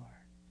need you, Lord.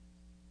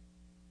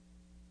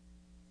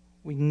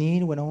 We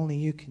need what only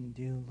you can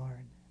do,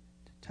 Lord,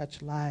 to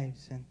touch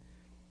lives. And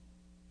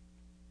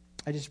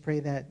I just pray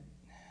that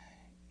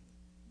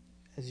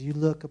as you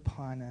look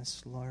upon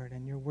us, Lord,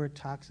 and your word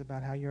talks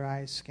about how your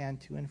eyes scan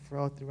to and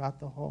fro throughout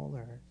the whole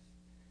earth,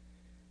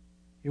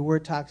 Your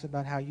word talks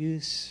about how you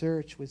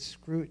search with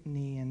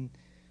scrutiny and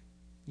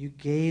you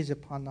gaze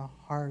upon the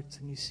hearts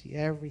and you see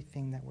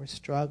everything that we're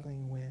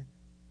struggling with.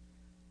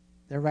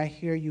 That right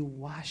here you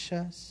wash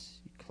us,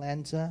 you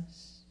cleanse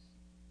us.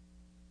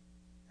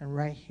 And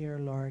right here,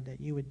 Lord,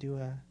 that you would do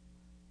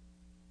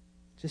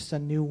just a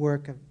new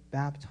work of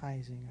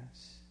baptizing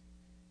us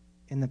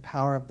in the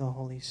power of the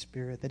Holy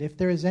Spirit. That if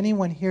there is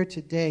anyone here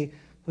today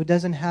who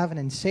doesn't have an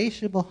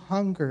insatiable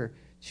hunger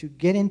to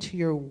get into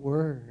your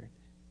word,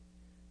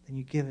 then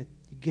you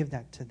give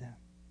that to them.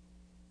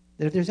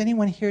 That if there's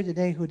anyone here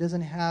today who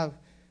doesn't have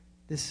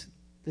this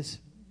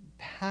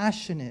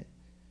passionate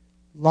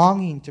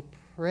longing to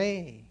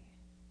pray,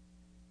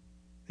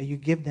 that you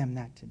give them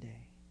that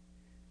today.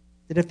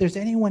 That if there's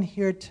anyone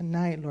here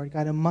tonight, Lord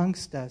God,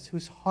 amongst us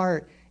whose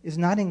heart is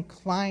not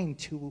inclined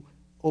to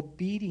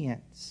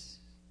obedience,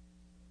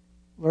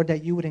 Lord,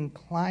 that you would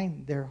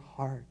incline their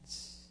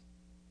hearts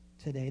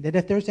today. That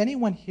if there's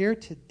anyone here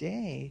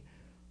today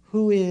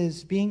who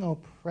is being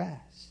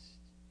oppressed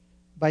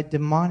by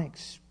demonic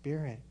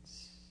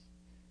spirits,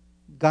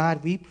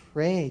 God, we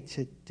pray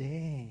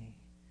today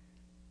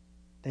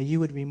that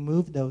you would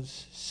remove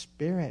those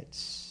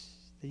spirits,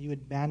 that you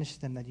would banish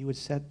them, that you would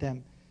set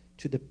them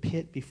to the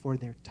pit before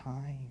their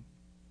time.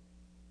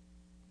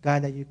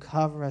 God, that you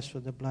cover us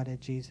with the blood of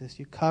Jesus.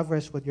 You cover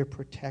us with your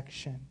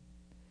protection.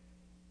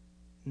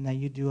 And that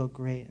you do a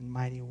great and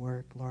mighty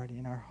work, Lord,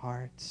 in our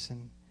hearts.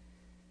 And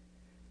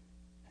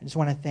I just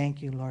want to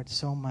thank you, Lord,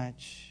 so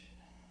much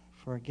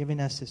for giving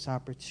us this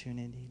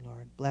opportunity,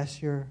 Lord.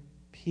 Bless your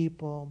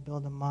people,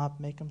 build them up,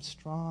 make them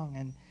strong.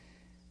 And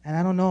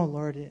I don't know,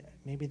 Lord,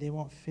 maybe they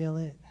won't feel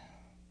it.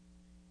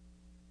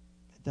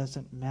 It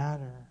doesn't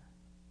matter.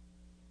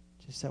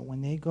 Just that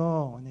when they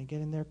go, when they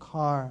get in their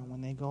car, and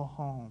when they go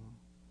home,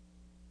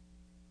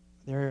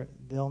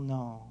 they'll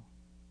know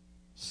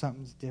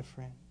something's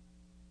different.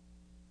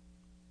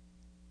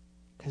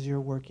 Because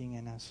you're working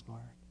in us,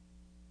 Lord.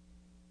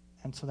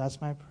 And so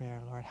that's my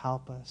prayer, Lord.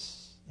 Help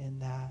us in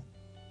that.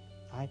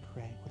 I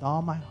pray with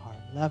all my heart.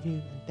 Love you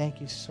and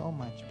thank you so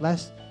much.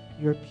 Bless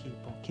your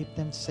people. Keep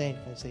them safe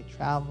as they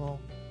travel.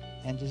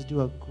 And just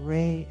do a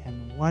great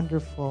and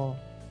wonderful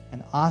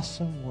and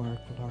awesome work,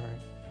 Lord,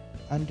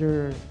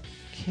 under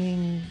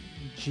King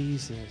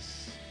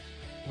Jesus,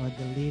 Lord,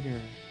 the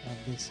leader of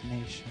this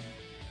nation.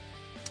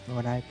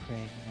 Lord, I pray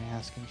and I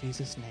ask in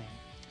Jesus' name.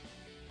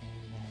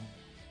 Amen.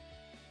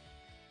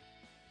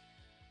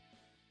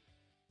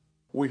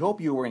 We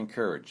hope you were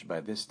encouraged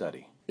by this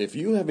study. If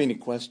you have any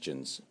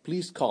questions,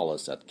 please call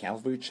us at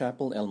Calvary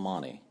Chapel El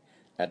Monte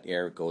at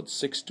area code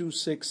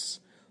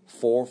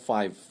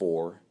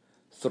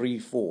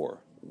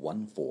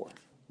 626-454-3414.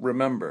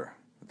 Remember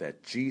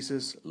that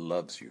Jesus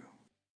loves you.